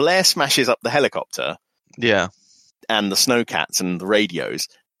Blair smashes up the helicopter. Yeah. And the snowcats and the radios.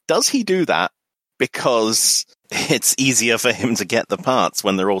 Does he do that because it's easier for him to get the parts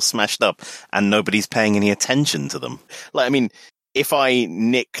when they're all smashed up and nobody's paying any attention to them? Like, I mean, if I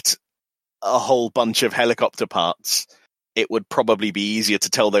nicked a whole bunch of helicopter parts, it would probably be easier to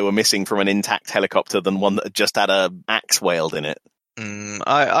tell they were missing from an intact helicopter than one that had just had a axe wailed in it.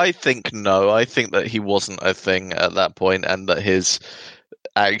 I think no. I think that he wasn't a thing at that point and that his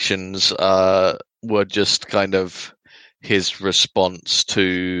actions were just kind of his response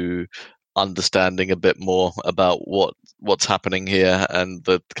to understanding a bit more about what's happening here and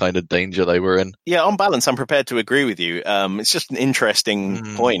the kind of danger they were in. Yeah, on balance, I'm prepared to agree with you. It's just an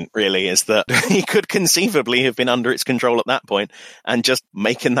interesting point, really, is that he could conceivably have been under its control at that point and just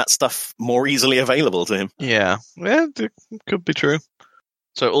making that stuff more easily available to him. Yeah, it could be true.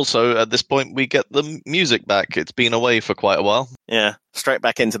 So also, at this point, we get the music back. It's been away for quite a while. Yeah, straight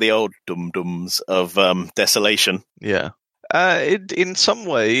back into the old dum-dums of Desolation. Yeah. In some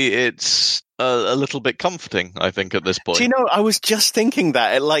way, it's a little bit comforting, I think, at this point. Do you know, I was just thinking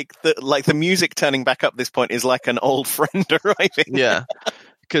that. Like the music turning back up this point is like an old friend arriving. Yeah,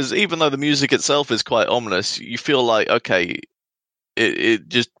 because even though the music itself is quite ominous, you feel like, okay, it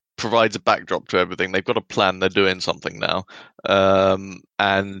just provides a backdrop to everything. They've got a plan. They're doing something now.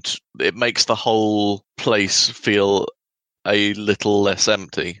 And it makes the whole place feel a little less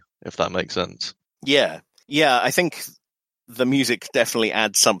empty, if that makes sense. Yeah. I think the music definitely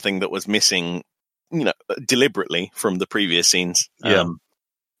adds something that was missing, deliberately from the previous scenes. Yeah.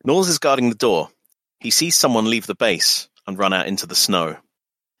 Knowles is guarding the door. He sees someone leave the base and run out into the snow.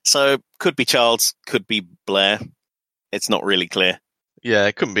 So, could be Childs, could be Blair. It's not really clear. Yeah,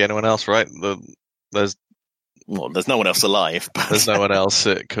 it couldn't be anyone else, right? There's no one else alive. But there's no one else.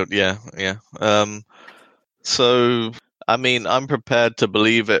 It could, yeah. So, I mean, I'm prepared to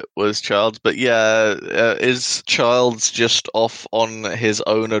believe it was Childs, but is Childs just off on his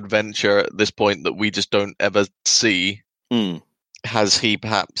own adventure at this point that we just don't ever see? Has he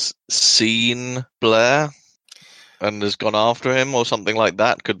perhaps seen Blair? and has gone after him or something like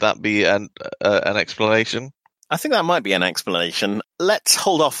that. Could that be an explanation? I think that might be an explanation. Let's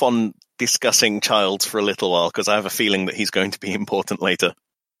hold off on discussing Childs for a little while, because I have a feeling that he's going to be important later.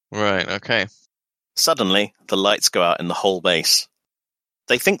 Right, okay. Suddenly, the lights go out in the whole base.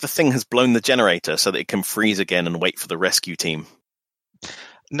 They think the thing has blown the generator so that it can freeze again and wait for the rescue team.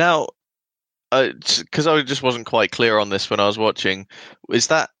 Now, because I just wasn't quite clear on this when I was watching, is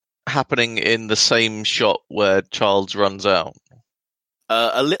that happening in the same shot where Childs runs out?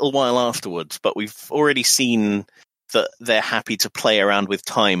 A little while afterwards, but we've already seen that they're happy to play around with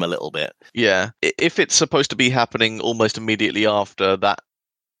time a little bit. Yeah. If it's supposed to be happening almost immediately after that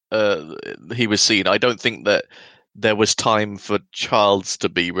he was seen, I don't think that there was time for Childs to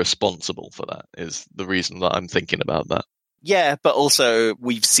be responsible for that, is the reason that I'm thinking about that. Yeah, but also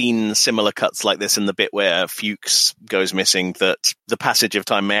we've seen similar cuts like this in the bit where Fuchs goes missing, that the passage of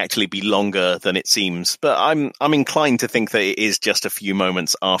time may actually be longer than it seems. But I'm inclined to think that it is just a few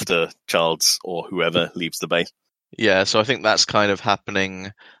moments after Childs or whoever leaves the base. Yeah, so I think that's kind of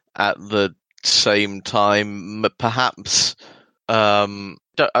happening at the same time. Perhaps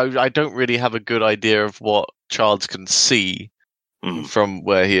I don't really have a good idea of what Childs can see from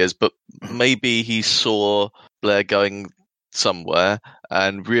where he is, but maybe he saw Blair going somewhere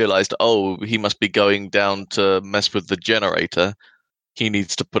and realized, oh, he must be going down to mess with the generator. He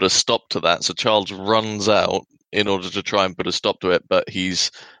needs to put a stop to that. So Childs runs out in order to try and put a stop to it, but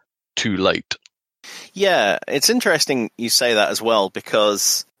he's too late. Yeah, it's interesting you say that as well,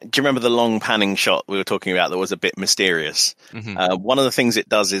 because do you remember the long panning shot we were talking about that was a bit mysterious? Mm-hmm. One of the things it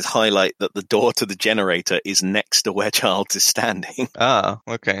does is highlight that the door to the generator is next to where Childs is standing. Ah,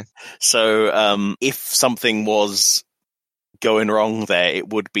 okay. So if something was going wrong there, it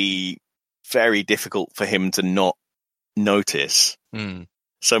would be very difficult for him to not notice.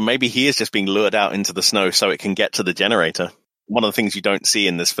 So maybe he is just being lured out into the snow so it can get to the generator. One of the things you don't see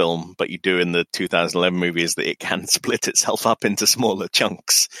in this film, but you do in the 2011 movie, is that it can split itself up into smaller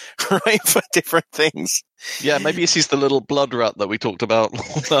chunks, right, for different things. Yeah, maybe he sees the little blood rat that we talked about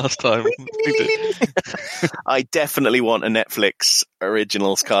last time. I definitely want a Netflix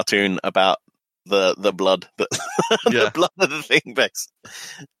originals cartoon about the blood, the blood of the thing base.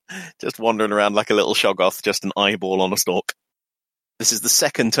 Just wandering around like a little Shoggoth, just an eyeball on a stalk. This is the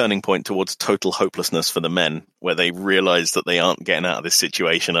second turning point towards total hopelessness for the men, where they realize that they aren't getting out of this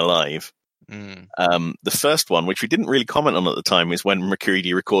situation alive. The first one, which we didn't really comment on at the time, is when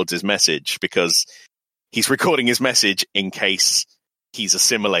MacReady records his message, because he's recording his message in case he's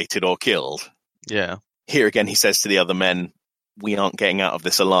assimilated or killed. Yeah. Here again, he says to the other men, we aren't getting out of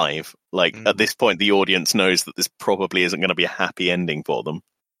this alive. Like, at this point, the audience knows that this probably isn't going to be a happy ending for them.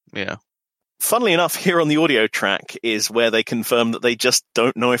 Yeah. Funnily enough, here on the audio track is where they confirm that they just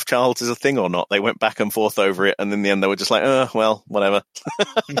don't know if Childs is a thing or not. They went back and forth over it, and in the end they were just like, well, whatever.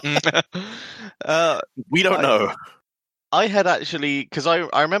 We don't know. I had actually, because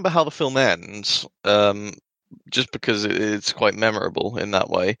I remember how the film ends, just because it's quite memorable in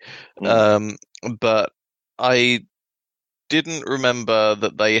that way. But I didn't remember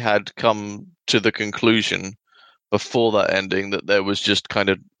that they had come to the conclusion before that ending that there was just kind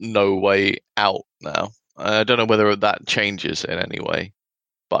of no way out now. I don't know whether that changes in any way,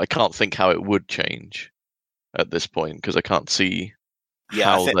 but I can't think how it would change at this point, because I can't see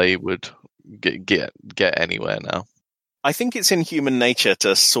how they would get anywhere now. I think it's in human nature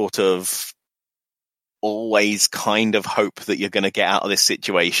to sort of always kind of hope that you're going to get out of this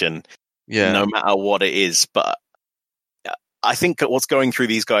situation, no matter what it is. But I think that what's going through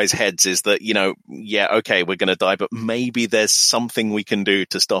these guys' heads is that, okay, we're going to die, but maybe there's something we can do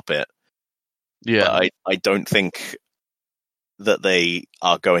to stop it. Yeah. But I don't think that they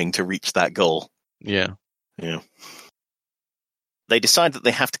are going to reach that goal. Yeah. They decide that they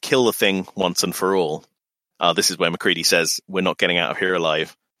have to kill the thing once and for all. This is where MacReady says, we're not getting out of here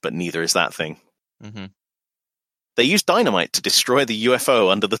alive, but neither is that thing. Mm-hmm. They used dynamite to destroy the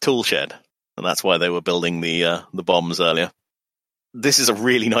UFO under the tool shed, and that's why they were building the bombs earlier. This is a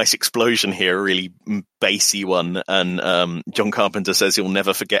really nice explosion here, a really bassy one, and John Carpenter says he'll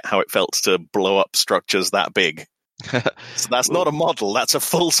never forget how it felt to blow up structures that big. So that's not a model, that's a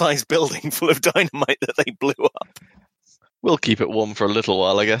full-size building full of dynamite that they blew up. We'll keep it warm for a little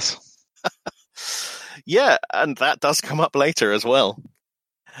while, I guess. Yeah, and that does come up later as well.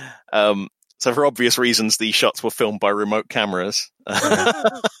 So for obvious reasons, these shots were filmed by remote cameras.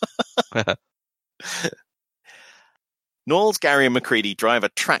 Knowles, Gary, and MacReady drive a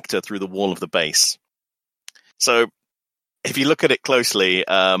tractor through the wall of the base. So if you look at it closely,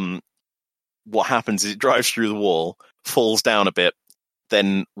 what happens is it drives through the wall, falls down a bit,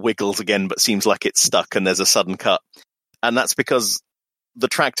 then wiggles again, but seems like it's stuck, and there's a sudden cut. And that's because the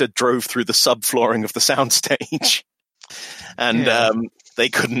tractor drove through the subflooring of the soundstage, and they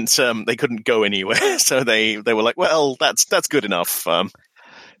couldn't go anywhere. So they were like, well, that's good enough.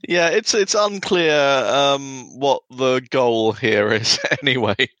 Yeah, it's unclear what the goal here is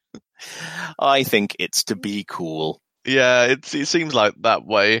anyway. I think it's to be cool. Yeah, it seems like that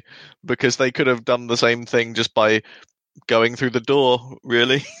way, because they could have done the same thing just by going through the door,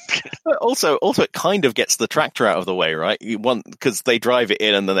 really. But also it kind of gets the tractor out of the way, right? Because they drive it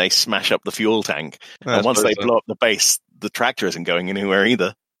in and then they smash up the fuel tank. And once they blow up the base, the tractor isn't going anywhere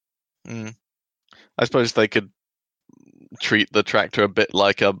either. I suppose they could treat the tractor a bit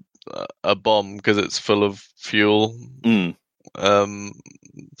like a bomb, because it's full of fuel.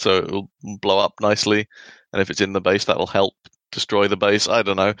 So it'll blow up nicely, and if it's in the base, that'll help destroy the base. I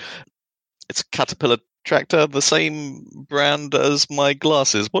don't know. It's a Caterpillar tractor, the same brand as my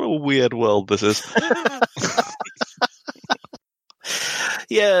glasses. What a weird world this is.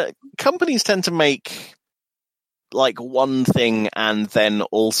 Yeah, companies tend to make like one thing and then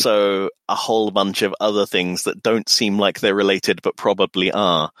also a whole bunch of other things that don't seem like they're related but probably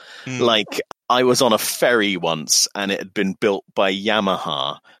are. Like, I was on a ferry once and it had been built by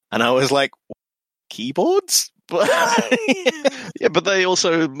Yamaha, and I was like, keyboards? Yeah, but they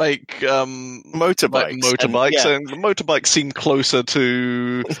also make motorbikes. And the motorbikes seem closer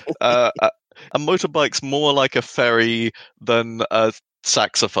to a motorbike's more like a ferry than a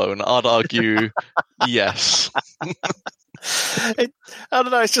saxophone. I'd argue yes. I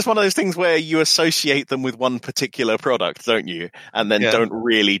don't know, it's just one of those things where you associate them with one particular product, don't you? And then don't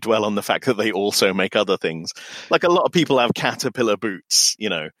really dwell on the fact that they also make other things. Like, a lot of people have Caterpillar boots,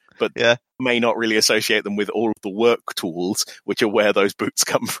 but may not really associate them with all of the work tools, which are where those boots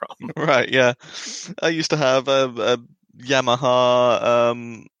come from. Right, yeah. I used to have a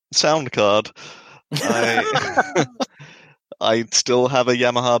Yamaha sound card. I still have a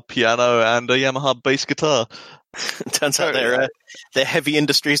Yamaha piano and a Yamaha bass guitar. Turns out their heavy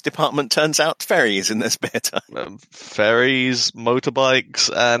industries department turns out ferries in their spare time. Ferries,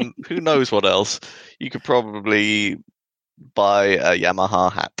 motorbikes, and who knows what else. You could probably buy a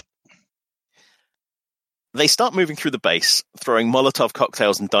Yamaha hat. They start moving through the base, throwing Molotov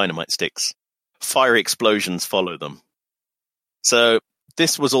cocktails and dynamite sticks. Fiery explosions follow them. So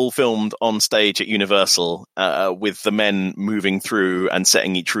this was all filmed on stage at Universal, with the men moving through and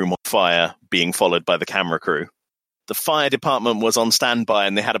setting each room on fire, being followed by the camera crew. The fire department was on standby,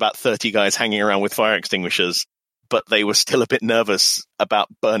 and they had about 30 guys hanging around with fire extinguishers, but they were still a bit nervous about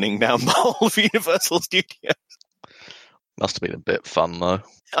burning down the whole of Universal Studios. Must have been a bit fun, though.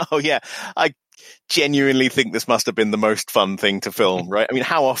 Oh, yeah. I genuinely think this must have been the most fun thing to film, right? I mean,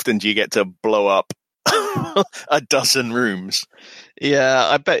 how often do you get to blow up a dozen rooms? Yeah,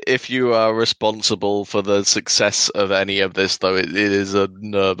 I bet if you are responsible for the success of any of this, though, it is a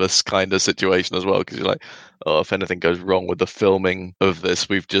nervous kind of situation as well, because you're like, oh, if anything goes wrong with the filming of this,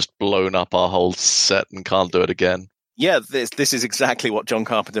 we've just blown up our whole set and can't do it again. Yeah, this is exactly what John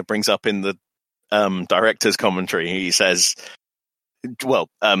Carpenter brings up in the director's commentary. He says,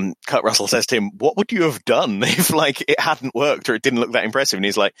 Kurt Russell says to him, what would you have done if it hadn't worked or it didn't look that impressive? And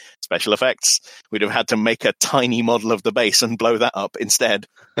he's like, special effects. We'd have had to make a tiny model of the base and blow that up instead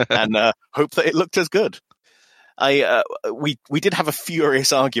and hope that it looked as good. We did have a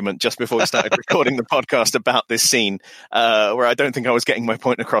furious argument just before we started recording the podcast about this scene, where I don't think I was getting my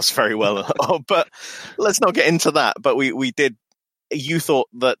point across very well. But let's not get into that. But we did. You thought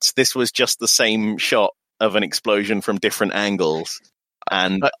that this was just the same shot of an explosion from different angles,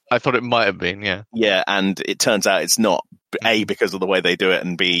 and I thought it might have been, yeah, and it turns out it's not. A, because of the way they do it,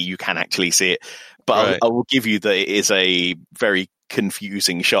 and B, you can actually see it. But right. I will give you that it is a very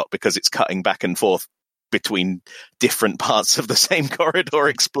confusing shot because it's cutting back and forth between different parts of the same corridor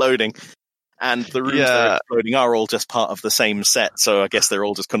exploding, and the rooms that are exploding are all just part of the same set. So I guess they're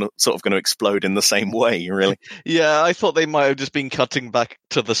all just going to explode in the same way, really. Yeah, I thought they might have just been cutting back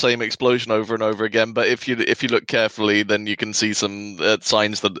to the same explosion over and over again. But if you look carefully, then you can see some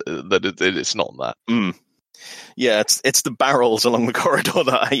signs that it's not that. Mm. Yeah, it's the barrels along the corridor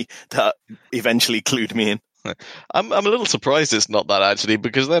that eventually clued me in. I'm a little surprised it's not that, actually,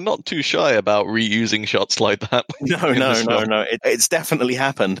 because they're not too shy about reusing shots like that. No. It's definitely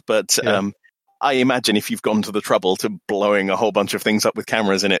happened, but I imagine if you've gone to the trouble to blowing a whole bunch of things up with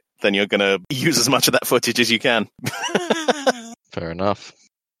cameras in it, then you're going to use as much of that footage as you can. Fair enough.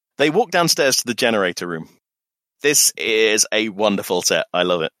 They walk downstairs to the generator room. This is a wonderful set. I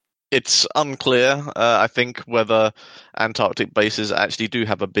love it. It's unclear, I think, whether Antarctic bases actually do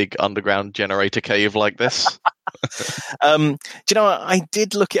have a big underground generator cave like this. Do you know what? I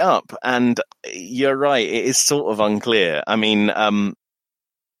did look it up, and you're right. It is sort of unclear. I mean,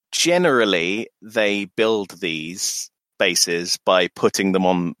 generally, they build these bases by putting them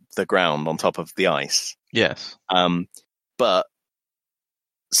on the ground on top of the ice. Yes. But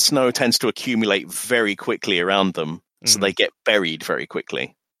snow tends to accumulate very quickly around them, so they get buried very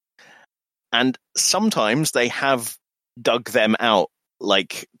quickly. And sometimes they have dug them out,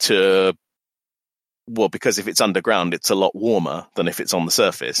 because if it's underground, it's a lot warmer than if it's on the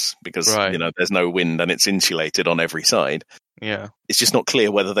surface, because there's no wind and it's insulated on every side. Yeah. It's just not clear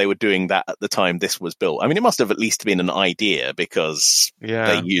whether they were doing that at the time this was built. I mean, it must have at least been an idea, because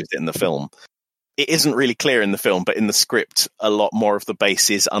they used it in the film. It isn't really clear in the film, but in the script, a lot more of the base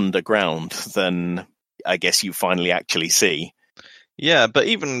is underground than I guess you finally actually see. Yeah, but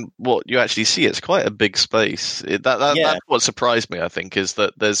even what you actually see, it's quite a big space. That's what surprised me, I think, is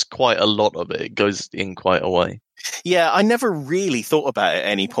that there's quite a lot of it. It goes in quite a way. Yeah, I never really thought about it at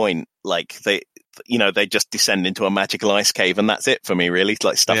any point. Like, they just descend into a magical ice cave, and that's it for me, really.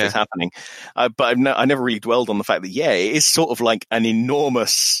 Like, stuff is happening. But I never really dwelled on the fact that, it is sort of like an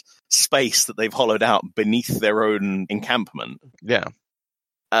enormous space that they've hollowed out beneath their own encampment. Yeah.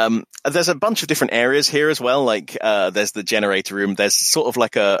 There's a bunch of different areas here as well. Like, there's the generator room. There's sort of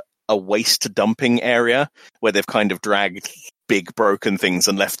like a waste dumping area where they've kind of dragged big broken things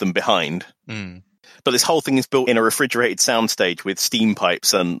and left them behind. But this whole thing is built in a refrigerated soundstage with steam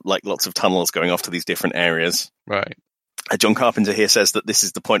pipes and like lots of tunnels going off to these different areas. Right. John Carpenter here says that this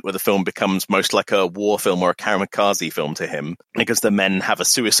is the point where the film becomes most like a war film or a kamikaze film to him, because the men have a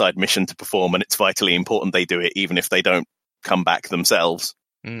suicide mission to perform, and it's vitally important they do it, even if they don't come back themselves.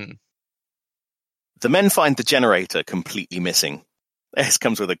 The men find the generator completely missing. This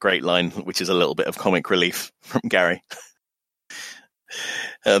comes with a great line, which is a little bit of comic relief from Gary.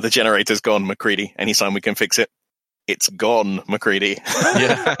 The generator's gone, MacReady. Anytime we can fix it. It's gone, MacReady.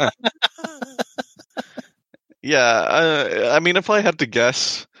 Yeah. Yeah, I mean, if I had to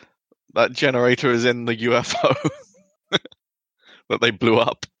guess, that generator is in the UFO that they blew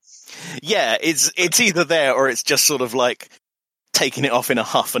up. Yeah, it's either there or it's just sort of like taken it off in a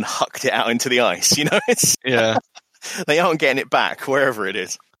huff and hucked it out into the ice. It's they aren't getting it back wherever it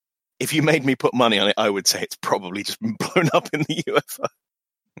is. If you made me put money on it, I would say it's probably just been blown up in the UFO.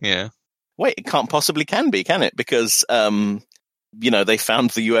 Yeah. Wait, it can't possibly can it? Because they found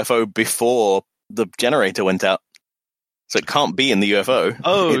the UFO before the generator went out, so it can't be in the UFO.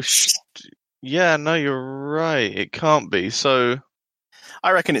 Oh, yeah, no, you're right. It can't be. So,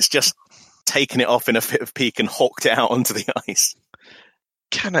 I reckon it's just taken it off in a fit of pique and hawked it out onto the ice.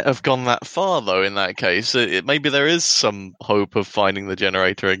 Can it have gone that far, though? In that case, maybe there is some hope of finding the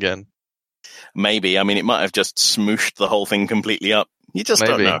generator again. Maybe. I mean, it might have just smooshed the whole thing completely up. You just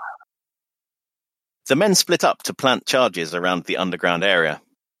don't know. The men split up to plant charges around the underground area.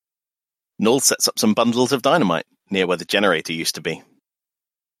 Null sets up some bundles of dynamite near where the generator used to be.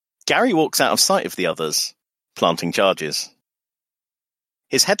 Gary walks out of sight of the others, planting charges.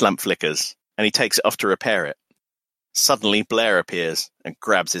 His headlamp flickers, and he takes it off to repair it. Suddenly, Blair appears and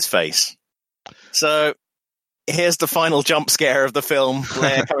grabs his face. So, here's the final jump scare of the film.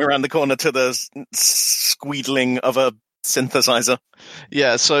 Blair coming around the corner to the squeedling of a synthesizer.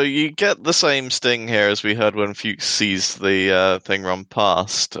 Yeah, so you get the same sting here as we heard when Fuchs sees the thing run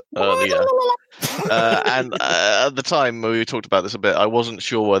past earlier. And at the time we talked about this a bit, I wasn't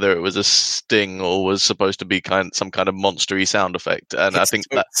sure whether it was a sting or was supposed to be some kind of monstery sound effect. And I think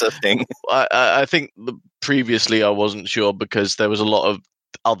that's a thing. I think previously I wasn't sure because there was a lot of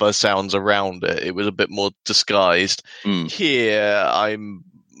other sounds around it. It was a bit more disguised. Here, I'm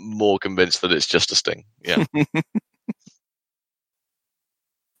more convinced that it's just a sting. Yeah.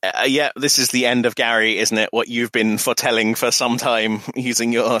 This is the end of Gary, isn't it? What you've been foretelling for some time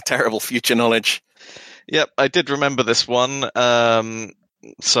using your terrible future knowledge. Yep, I did remember this one.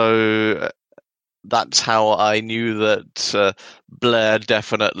 So that's how I knew that Blair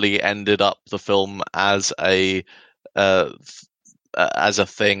definitely ended up the film as a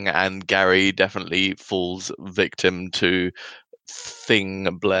thing, and Gary definitely falls victim to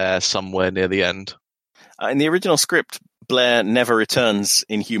Thing Blair somewhere near the end. In the original script, Blair never returns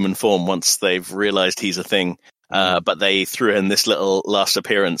in human form once they've realized he's a thing. But they threw in this little last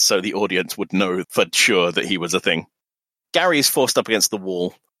appearance so the audience would know for sure that he was a thing. Gary is forced up against the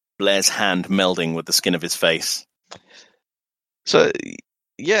wall, Blair's hand melding with the skin of his face. So,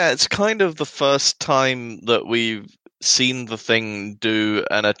 yeah, it's kind of the first time that we've seen the thing do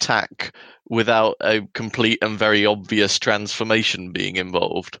an attack without a complete and very obvious transformation being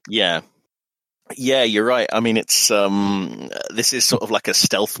involved. Yeah, you're right. I mean, it's this is sort of like a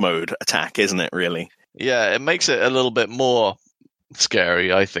stealth mode attack, isn't it? Really? Yeah, it makes it a little bit more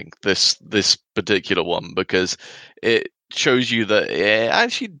scary, I think, this particular one, because it shows you that it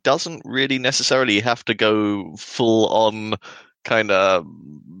actually doesn't really necessarily have to go full on kind of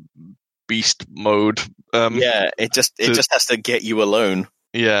beast mode. It just has to get you alone.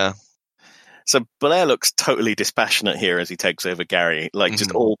 Yeah. So Blair looks totally dispassionate here as he takes over Gary. Like,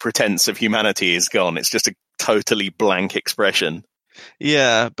 just all pretense of humanity is gone. It's just a totally blank expression.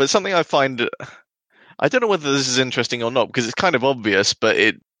 Yeah, but something I find, I don't know whether this is interesting or not, because it's kind of obvious, but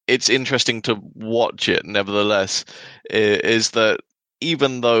it's interesting to watch it nevertheless, is that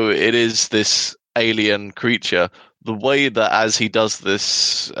even though it is this alien creature, the way that as he does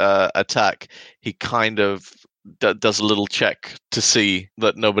this attack, he kind of does a little check to see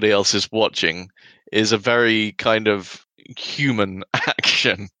that nobody else is watching, is a very kind of human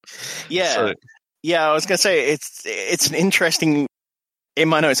action. Yeah. I was going to say, it's an interesting... In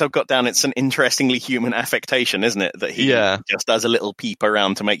my notes, I've got down, it's an interestingly human affectation, isn't it? That he just does a little peep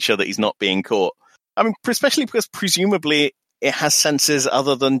around to make sure that he's not being caught. I mean, especially because presumably it has senses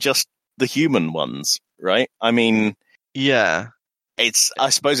other than just the human ones, right? I mean... Yeah. I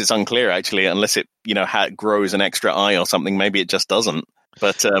suppose it's unclear, actually, unless it, grows an extra eye or something. Maybe it just doesn't.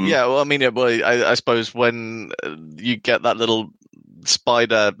 But yeah, well, I mean, I suppose when you get that little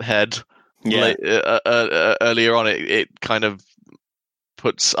spider head earlier on, it kind of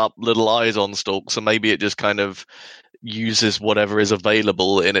puts up little eyes on stalks, so maybe it just kind of uses whatever is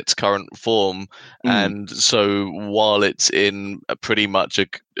available in its current form. And so while it's in pretty much a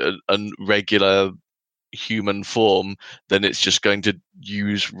regular human form, then it's just going to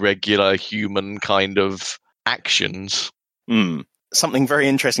use regular human kind of actions. Something very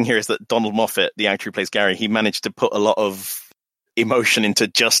interesting here is that Donald Moffat, the actor who plays Gary, he managed to put a lot of emotion into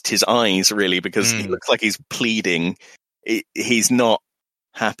just his eyes, really, because he looks like he's pleading. He's not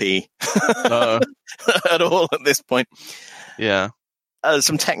happy at all at this point. Yeah.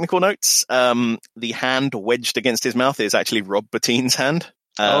 Some technical notes. The hand wedged against his mouth is actually Rob Bottin's hand.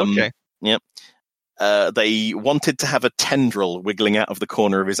 Okay. Yep. They wanted to have a tendril wiggling out of the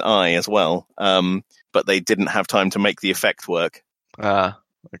corner of his eye as well, but they didn't have time to make the effect work.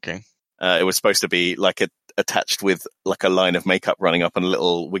 Okay. It was supposed to be like attached with like a line of makeup running up and a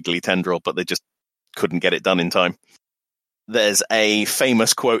little wiggly tendril, but they just couldn't get it done in time. There's a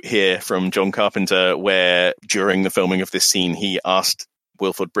famous quote here from John Carpenter where during the filming of this scene, he asked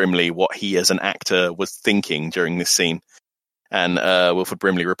Wilford Brimley what he as an actor was thinking during this scene. And Wilford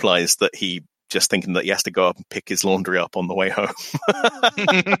Brimley replies that he just thinking that he has to go up and pick his laundry up on the way home.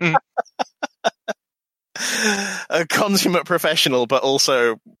 A consummate professional, but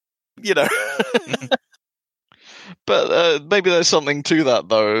also, But maybe there's something to that,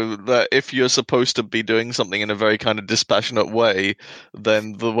 though, that if you're supposed to be doing something in a very kind of dispassionate way,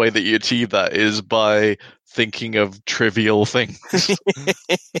 then the way that you achieve that is by thinking of trivial things.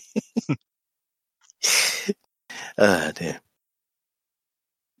 Oh, dear.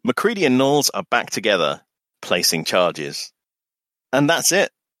 MacReady and Knowles are back together, placing charges. And that's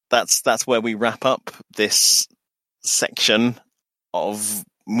it. That's where we wrap up this section of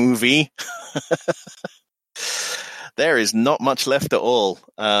movie. There is not much left at all.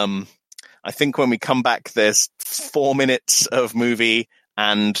 I think when we come back, there's 4 minutes of movie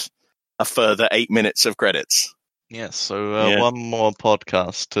and a further 8 minutes of credits. Yes, so one more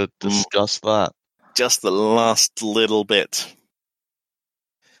podcast to discuss that. Just the last little bit.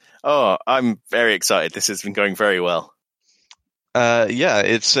 Oh, I'm very excited. This has been going very well.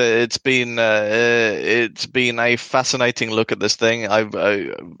 It's been a fascinating look at this thing. I've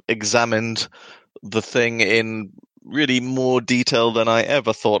examined the thing in really more detail than I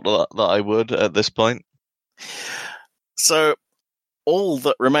ever thought that I would at this point. So all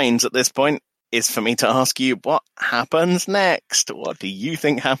that remains at this point is for me to ask you what happens next. What do you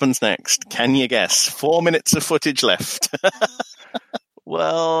think happens next? Can you guess? 4 minutes of footage left.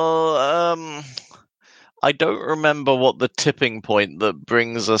 Well, I don't remember what the tipping point that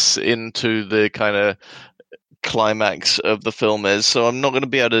brings us into the kind of climax of the film is, so I'm not going to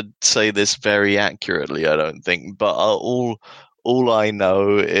be able to say this very accurately, I don't think. But all I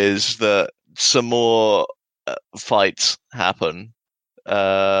know is that some more fights happen.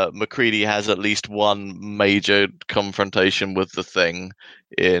 MacReady has at least one major confrontation with the thing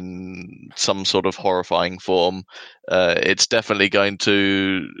in some sort of horrifying form. It's definitely going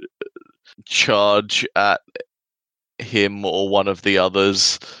to charge at him or one of the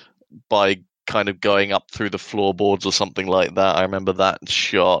others by kind of going up through the floorboards or something like that. I remember that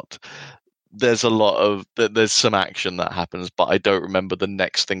shot. There's there's some action that happens, but I don't remember the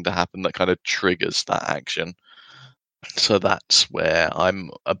next thing to happen that kind of triggers that action. So that's where I'm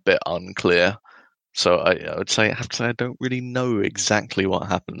a bit unclear. So I have to say I don't really know exactly what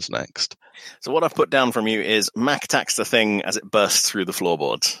happens next. So what I've put down from you is Mac attacks the thing as it bursts through the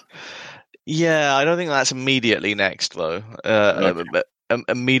floorboards. Yeah, I don't think that's immediately next, though. Okay.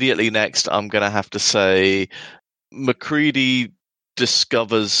 Immediately next, I'm going to have to say MacReady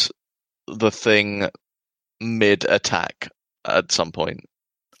discovers the thing mid-attack at some point.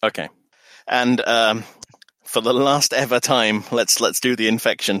 Okay. And for the last ever time, let's do the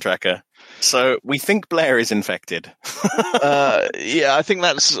infection tracker. So we think Blair is infected. Yeah, I think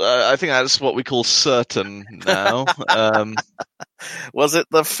that's what we call certain now. Was it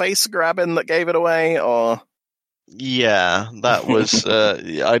the face grabbing that gave it away, or? Yeah, that was.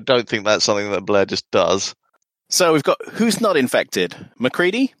 I don't think that's something that Blair just does. So we've got who's not infected?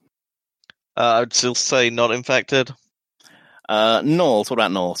 MacReady? I'd still say not infected. Knowles. What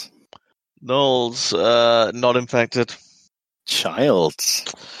about Knowles? Knowles, not infected.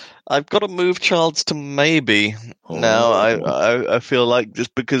 Childs. I've got to move Childs to maybe now. I feel like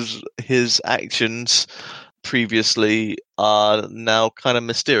just because his actions previously are now kind of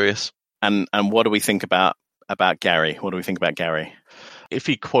mysterious. And what do we think about Gary? What do we think about Gary? If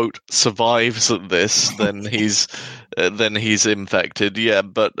he quote survives this, then he's infected. Yeah,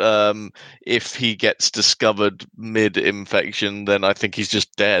 but if he gets discovered mid-infection, then I think he's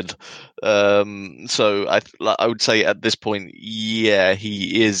just dead. So I would say at this point, yeah,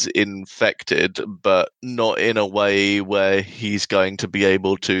 he is infected, but not in a way where he's going to be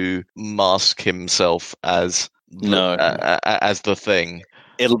able to mask himself as the thing.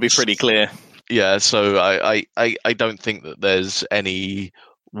 It'll be pretty clear. Yeah, so I don't think that there's any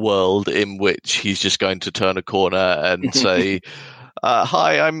world in which he's just going to turn a corner and say,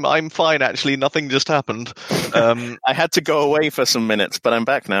 "Hi, I'm fine. Actually, nothing just happened. I had to go away for some minutes, but I'm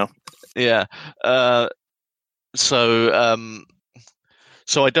back now." Yeah. So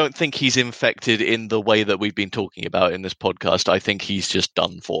I don't think he's infected in the way that we've been talking about in this podcast. I think he's just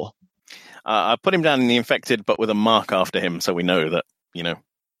done for. I put him down in the infected, but with a mark after him, so we know that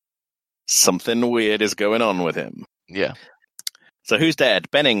something weird is going on with him. Yeah. So who's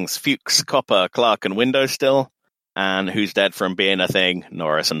dead? Bennings, Fuchs, Copper, Clark, and Windows still. And who's dead from being a thing?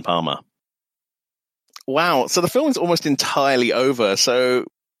 Norris and Palmer. Wow. So the film's almost entirely over. So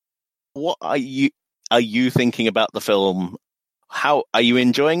what are you thinking about the film? How are you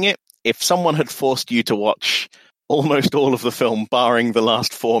enjoying it? If someone had forced you to watch almost all of the film, barring the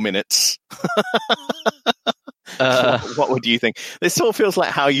last 4 minutes, what would you think? This sort of feels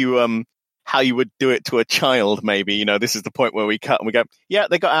like how you would do it to a child, maybe. This is the point where we cut and we go, yeah,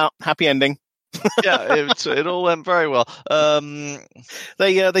 they got out, happy ending. Yeah, it all went very well.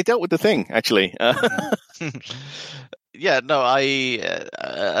 They dealt with the thing, actually. Yeah, no,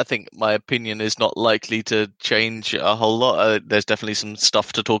 I think my opinion is not likely to change a whole lot. There's definitely some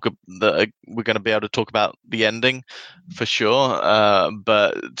stuff to talk that we're going to be able to talk about the ending for sure.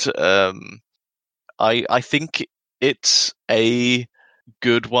 But I think it's a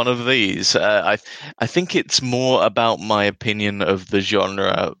good one of these. I think it's more about my opinion of the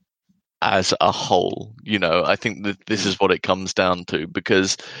genre as a whole. I think that this is what it comes down to,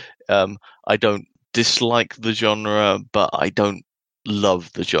 because I don't dislike the genre, but I don't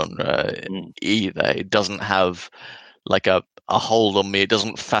love the genre either. It doesn't have like a hold on me. It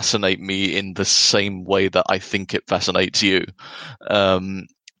doesn't fascinate me in the same way that I think it fascinates you.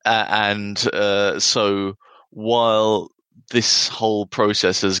 So while this whole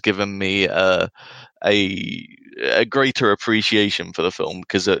process has given me a greater appreciation for the film,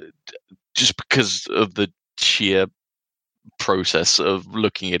 because of the sheer process of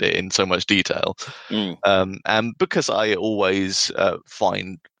looking at it in so much detail, and because I always have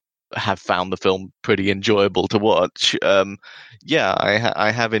found the film pretty enjoyable to watch.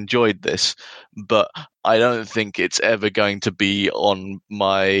 I have enjoyed this, but I don't think it's ever going to be on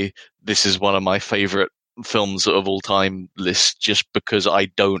this is one of my favorite films of all time list, just because I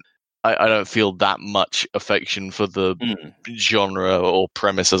don't feel that much affection for the genre or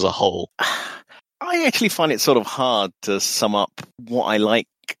premise as a whole. I actually find it sort of hard to sum up what I like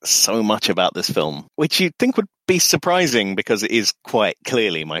so much about this film, which you'd think would be surprising because it is quite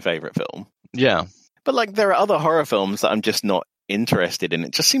clearly my favorite film. Yeah. But there are other horror films that I'm just not interested in.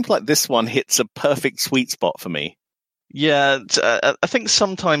 It just seems like this one hits a perfect sweet spot for me. Yeah, I think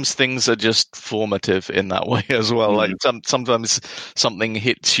sometimes things are just formative in that way as well. Like Mm. sometimes something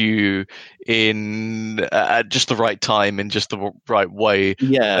hits you in at just the right time, in just the right way.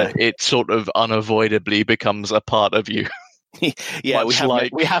 Yeah. It sort of unavoidably becomes a part of you. Yeah, Much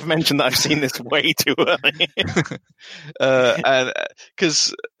like, we have mentioned that I've seen this way too early. and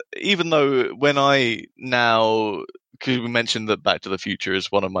because even though when I now, because we mentioned that Back to the Future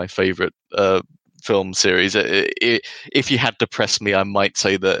is one of my favorite film series. If you had to press me, I might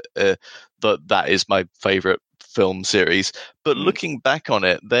say that that is my favorite film series. But looking back on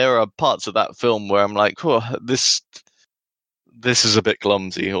it, there are parts of that film where I'm like, oh, this is a bit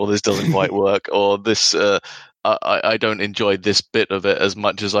clumsy, or this doesn't quite work, or this I don't enjoy this bit of it as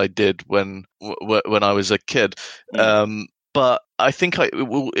much as I did when I was a kid. But I think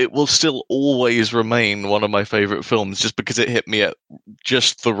it will still always remain one of my favorite films, just because it hit me at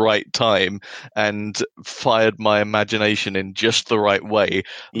just the right time and fired my imagination in just the right way.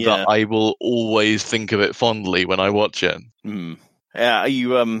 Yeah. That I will always think of it fondly when I watch it. Yeah,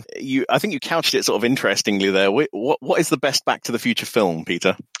 I think you couched it sort of interestingly there. What is the best Back to the Future film,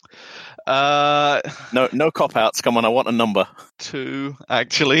 Peter? No cop outs. Come on, I want a number. 2,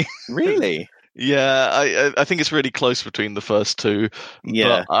 actually. Really? Yeah, I think it's really close between the first two.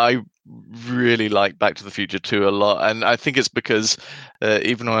 Yeah. But I really like Back to the Future 2 a lot, and I think it's because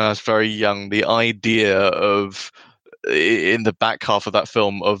even when I was very young, the idea of in the back half of that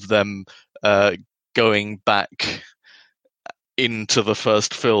film of them going back into the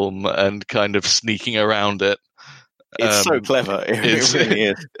first film and kind of sneaking around it. It's so clever. It really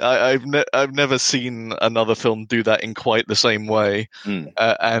is. I've never seen another film do that in quite the same way,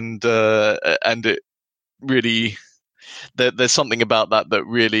 and it really there's something about that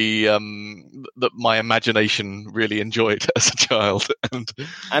really that my imagination really enjoyed as a child, and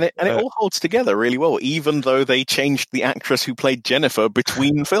it all holds together really well, even though they changed the actress who played Jennifer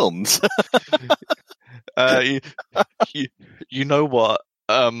between films. You know what?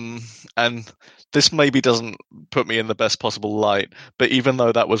 And this maybe doesn't put me in the best possible light, but even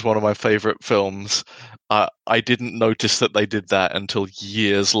though that was one of my favorite films, I didn't notice that they did that until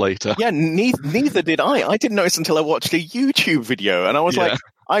years later. Yeah, neither did I. I didn't notice until I watched a YouTube video, and I was like,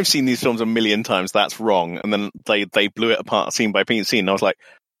 I've seen these films a million times. That's wrong. And then they blew it apart scene by scene. And I was like,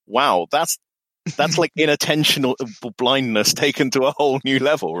 wow, that's like inattentional blindness taken to a whole new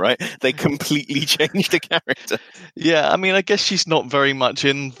level, right? They completely changed the character. Yeah, I mean, I guess she's not very much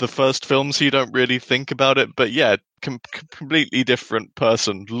in the first film, so you don't really think about it. But yeah, completely different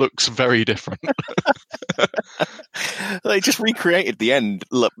person, looks very different. They just recreated the end.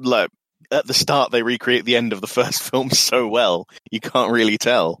 Look, at the start, they recreate the end of the first film so well, you can't really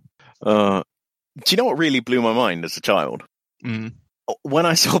tell. Do you know what really blew my mind as a child? When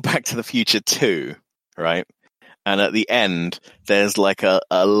I saw Back to the Future 2, right? And at the end, there's like a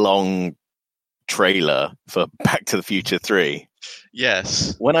long trailer for Back to the Future 3.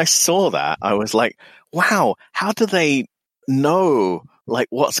 Yes. When I saw that, I was like, wow, how do they know like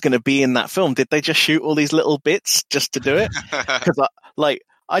what's going to be in that film? Did they just shoot all these little bits just to do it? Because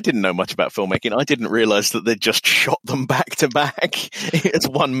I didn't know much about filmmaking. I didn't realize that they just shot them back to back. It's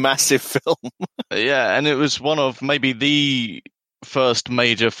one massive film. Yeah, and it was one of maybe the first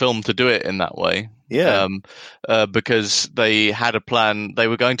major film to do it in that way. Yeah. Because they had a plan. They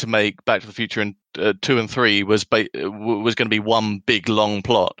were going to make Back to the Future in 2 and 3 was going to be one big long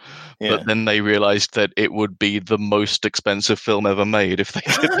plot. Yeah. But then they realized that it would be the most expensive film ever made if they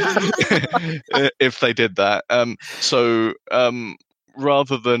did, if they did that. So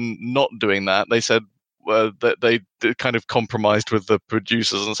rather than not doing that, they said, that they kind of compromised with the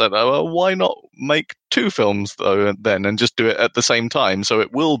producers and said, oh, well, why not make 2 films though then and just do it at the same time? So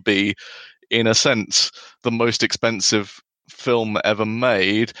it will be, in a sense, the most expensive film ever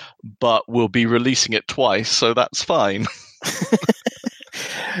made, but we'll be releasing it twice, so that's fine.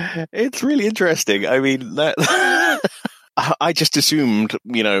 It's really interesting. I mean, I just assumed,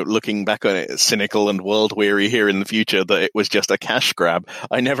 looking back on it, cynical and world-weary here in the future, that it was just a cash grab.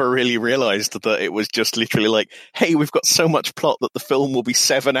 I never really realized that it was just literally like, hey, we've got so much plot that the film will be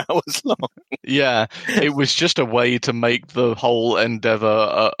 7 hours long. Yeah, it was just a way to make the whole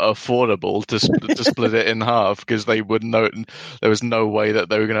endeavor affordable, to split it in half, because there was no way that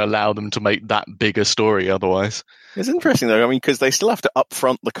they were going to allow them to make that big a story otherwise. It's interesting though. I mean, because they still have to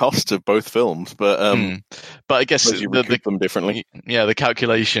upfront the costs of both films, but I guess you recoup them differently. Yeah, the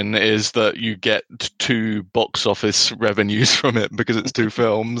calculation is that you get 2 box office revenues from it because it's 2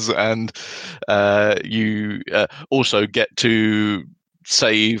 films, and you also get to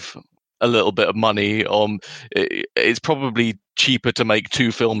save a little bit of money on. It's probably cheaper to make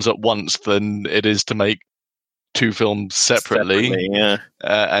 2 films at once than it is to make two films separately. Yeah.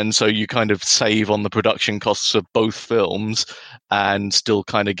 And so you kind of save on the production costs of both films and still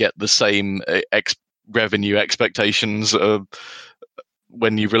kind of get the same revenue expectations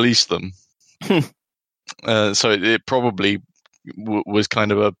when you release them. So it probably was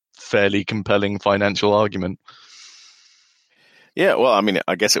kind of a fairly compelling financial argument. Yeah, well, I mean,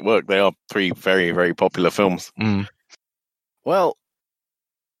 I guess it worked. They are three very, very popular films. Mm. Well,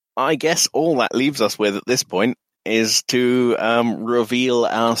 I guess all that leaves us with at this point is to reveal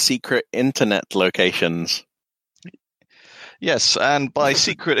our secret internet locations. Yes, and by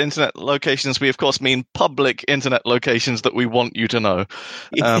secret internet locations, we of course mean public internet locations that we want you to know.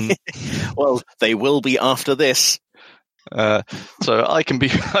 Well, they will be after this. So I can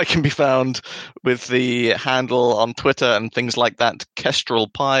be found with the handle on Twitter and things like that, Kestrel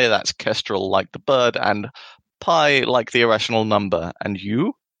Pi. That's Kestrel like the bird, and Pi like the irrational number. And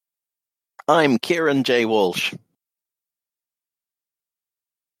you? I'm Kieran J. Walsh.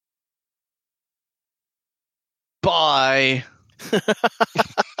 Bye.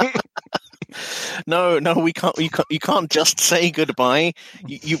 No, we can't. You can't just say goodbye.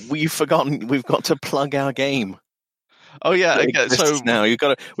 You've forgotten. We've got to plug our game. Oh yeah. Okay, so now you've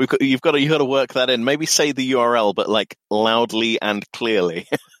got to work that in. Maybe say the URL, but like loudly and clearly.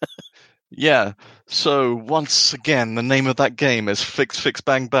 Yeah. So once again, the name of that game is Fix Fix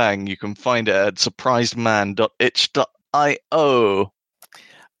Bang Bang. You can find it at surprisedman.itch.io.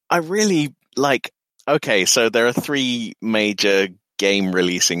 I really like. Okay, so there are three major game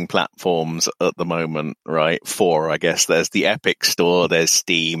releasing platforms at the moment, right? Four, I guess. There's the Epic Store, there's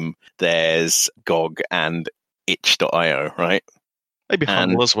Steam, there's GOG, and itch.io, right? Maybe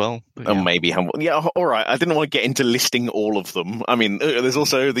Humble as well. Yeah. Maybe Humble. Yeah, all right. I didn't want to get into listing all of them. I mean, there's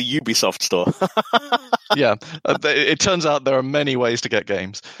also the Ubisoft store. Yeah. It turns out there are many ways to get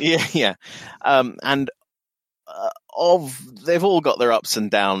games. Yeah. And they've all got their ups and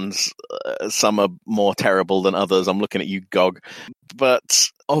downs. Some are more terrible than others. I'm looking at you, GOG. But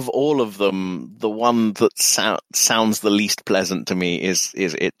of all of them, the one that sounds the least pleasant to me is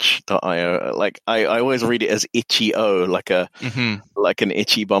itch.io. Like I always read it as itchy-o, like an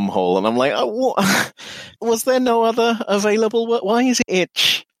itchy bumhole, and I'm like, oh, what? Was there no other available? Why is it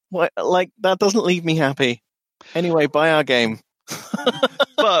itch? Why, like that doesn't leave me happy. Anyway, buy our game.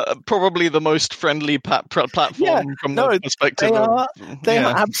 But probably the most friendly platform from the perspective they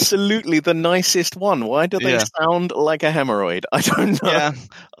are absolutely the nicest one. Why do they sound like a hemorrhoid? I don't know. Yeah,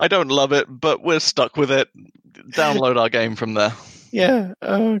 I don't love it, but we're stuck with it. Download our game from there. Yeah.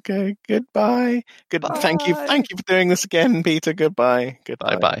 Okay. Goodbye. Bye. Thank you for doing this again, Peter. Goodbye.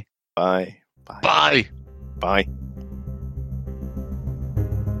 Bye. Bye. Bye. Bye.